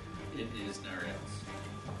it? It is Nariel's.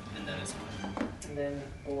 And then it's mine. And then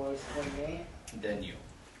was then me. Then you.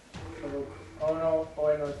 Oh no! Oh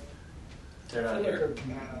wait, no. They're not I feel here. like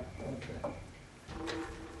okay.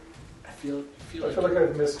 I feel I feel like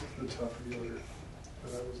I've missed the top of the order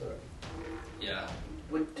that I was at. yeah.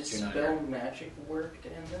 Would You're not Dispel Magic work to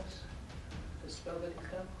end this? The spell that he's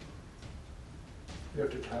done? You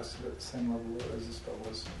have to cast it at the same level as the spell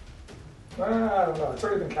was. I don't know. It's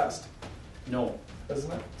already been cast, No.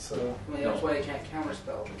 isn't it? So I mean, that's why I can't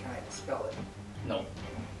counterspell, but can I dispel it? No.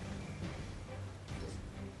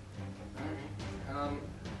 Alright.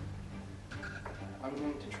 I'm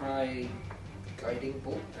going to try Guiding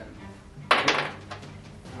Bolt then.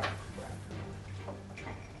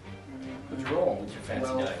 What's your roll with your fancy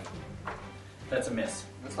Well- die? That's a miss.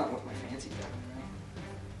 That's not what my fancy does, right?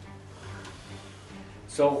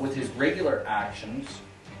 So with his regular actions,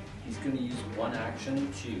 he's going to use 1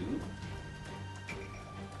 action to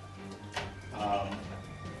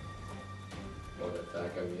Will it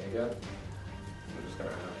attack on me again? I'm just gonna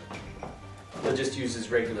have. he'll just use his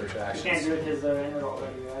regular You can't actions do it his end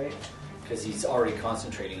already, right? because he's already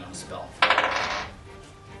concentrating on a spell.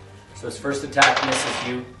 So his first attack misses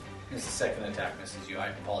you. His second attack misses you. I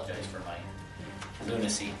apologize for my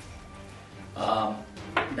lunacy.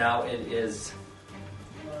 Now it is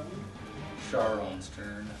Sharon's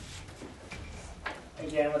turn.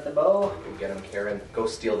 Again with the bow. Go get him, Karen. Go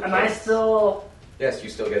steal the Am I kids. still Yes, you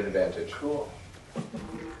still get advantage. cool?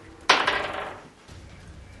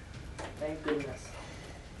 Thank goodness.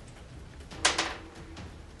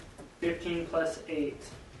 15 plus 8.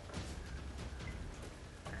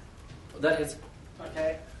 That hits.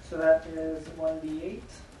 Okay, so that is 1d8.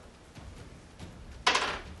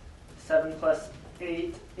 7 plus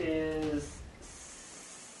 8 is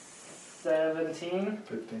 17.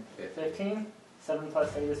 15. 15. 7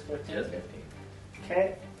 plus 8 is 15. Yes. 15.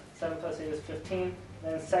 Okay, 7 plus 8 is 15.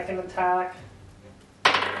 Then second attack.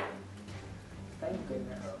 Thank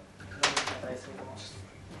goodness.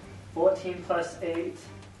 14 plus 8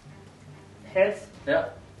 hits. Yeah.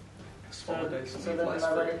 So, Dice so need then less for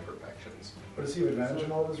another imperfections. But does he have advantage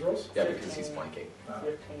on all of his rolls? Yeah, because he's 15. flanking.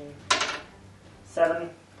 15. 7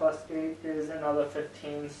 plus 8 is another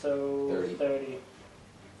 15, so 30. 30.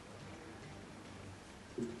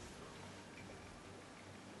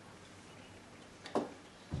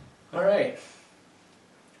 All right.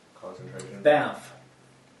 Concentration. Banff.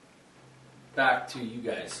 Back to you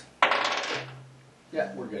guys.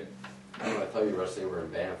 Yeah, we're good. Oh, I thought you were going to say we're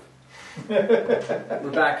in Banff.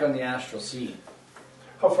 We're back on the Astral Sea.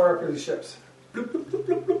 How far up are these ships?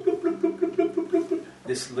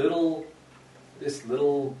 This little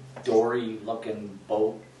dory-looking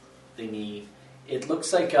boat thingy. It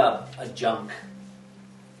looks like a junk.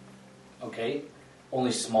 Okay,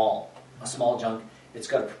 only small. A small junk. It's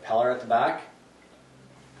got a propeller at the back,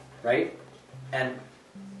 right? And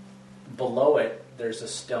below it, there's a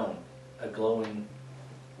stone, a glowing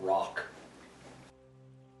rock.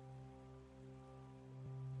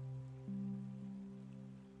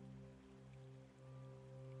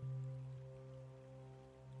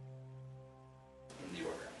 In the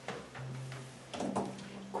order.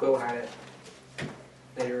 Quill had it.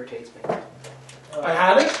 That irritates me. I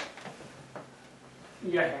had it?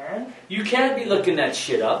 Your hand? You can't be looking that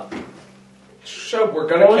shit up. Shove, we're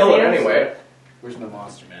gonna What was kill the it answer? anyway. Where's my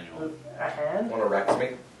monster manual? A hand? Want to Rex me?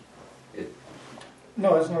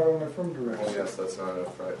 No, it's not enough room to Rex. Oh yes, that's not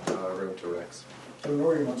enough room to Rex. I don't know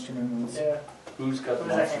where your monster manual is. Yeah. Who's got the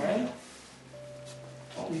Was monster that hand? manual?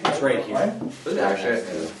 Oh, You it's got right it. here. Mine? Oh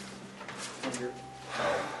shit. You're-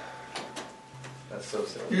 That's so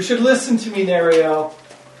silly. You should listen to me, Nariel.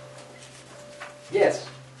 Yes.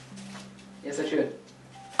 Yes, I should.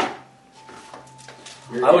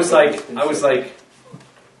 I was like, Here,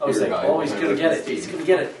 guy, oh, he's gonna get it. He's gonna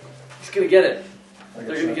get it. He's gonna get it.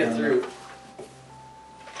 They're gonna get through.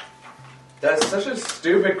 That's such a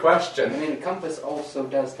stupid I question. mean, a compass also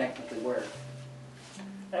does technically work.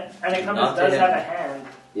 And a Not compass to does him. have a hand.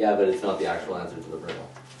 Yeah, but it's not the actual answer to the riddle.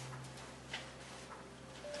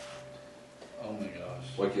 Oh my gosh.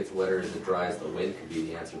 What gets wetter as it dries, the wind could be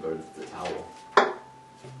the answer, but it's the towel.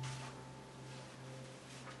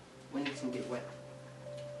 When doesn't get wet?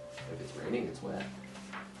 If it's raining, it's wet.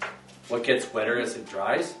 What gets wetter as it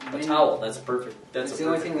dries? A Wind. towel. That's perfect. That's That's a the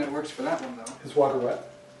only perfect. thing that works for that one, though. Is water wet?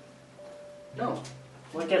 No.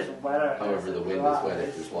 What gets wetter? However, as the it wind is dries? wet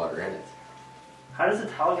if there's water in it. How does a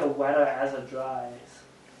towel get wetter as it dries?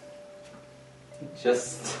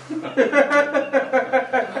 Just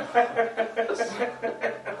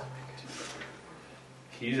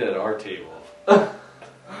He's at our table.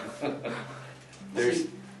 There's,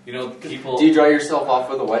 people. do you dry yourself off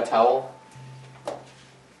with a wet towel?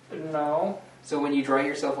 No. So when you dry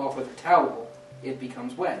yourself off with a towel, it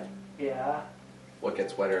becomes wet. Yeah. What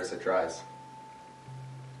gets wetter as it dries?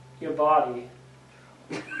 Your body.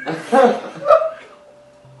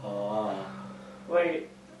 Wait.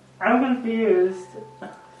 I'm confused.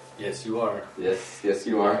 Yes, you are. Yes,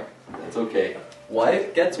 you are. That's okay.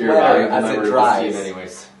 What gets You're a wetter valuable as member it of this dries? team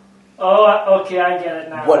anyways. Oh, okay, I get it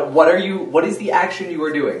now. What is the action you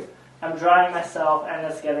are doing? I'm drying myself and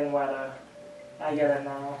it's getting wetter. I get it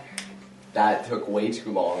now. That took way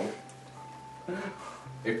too long.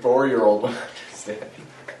 A 4-year-old would understand.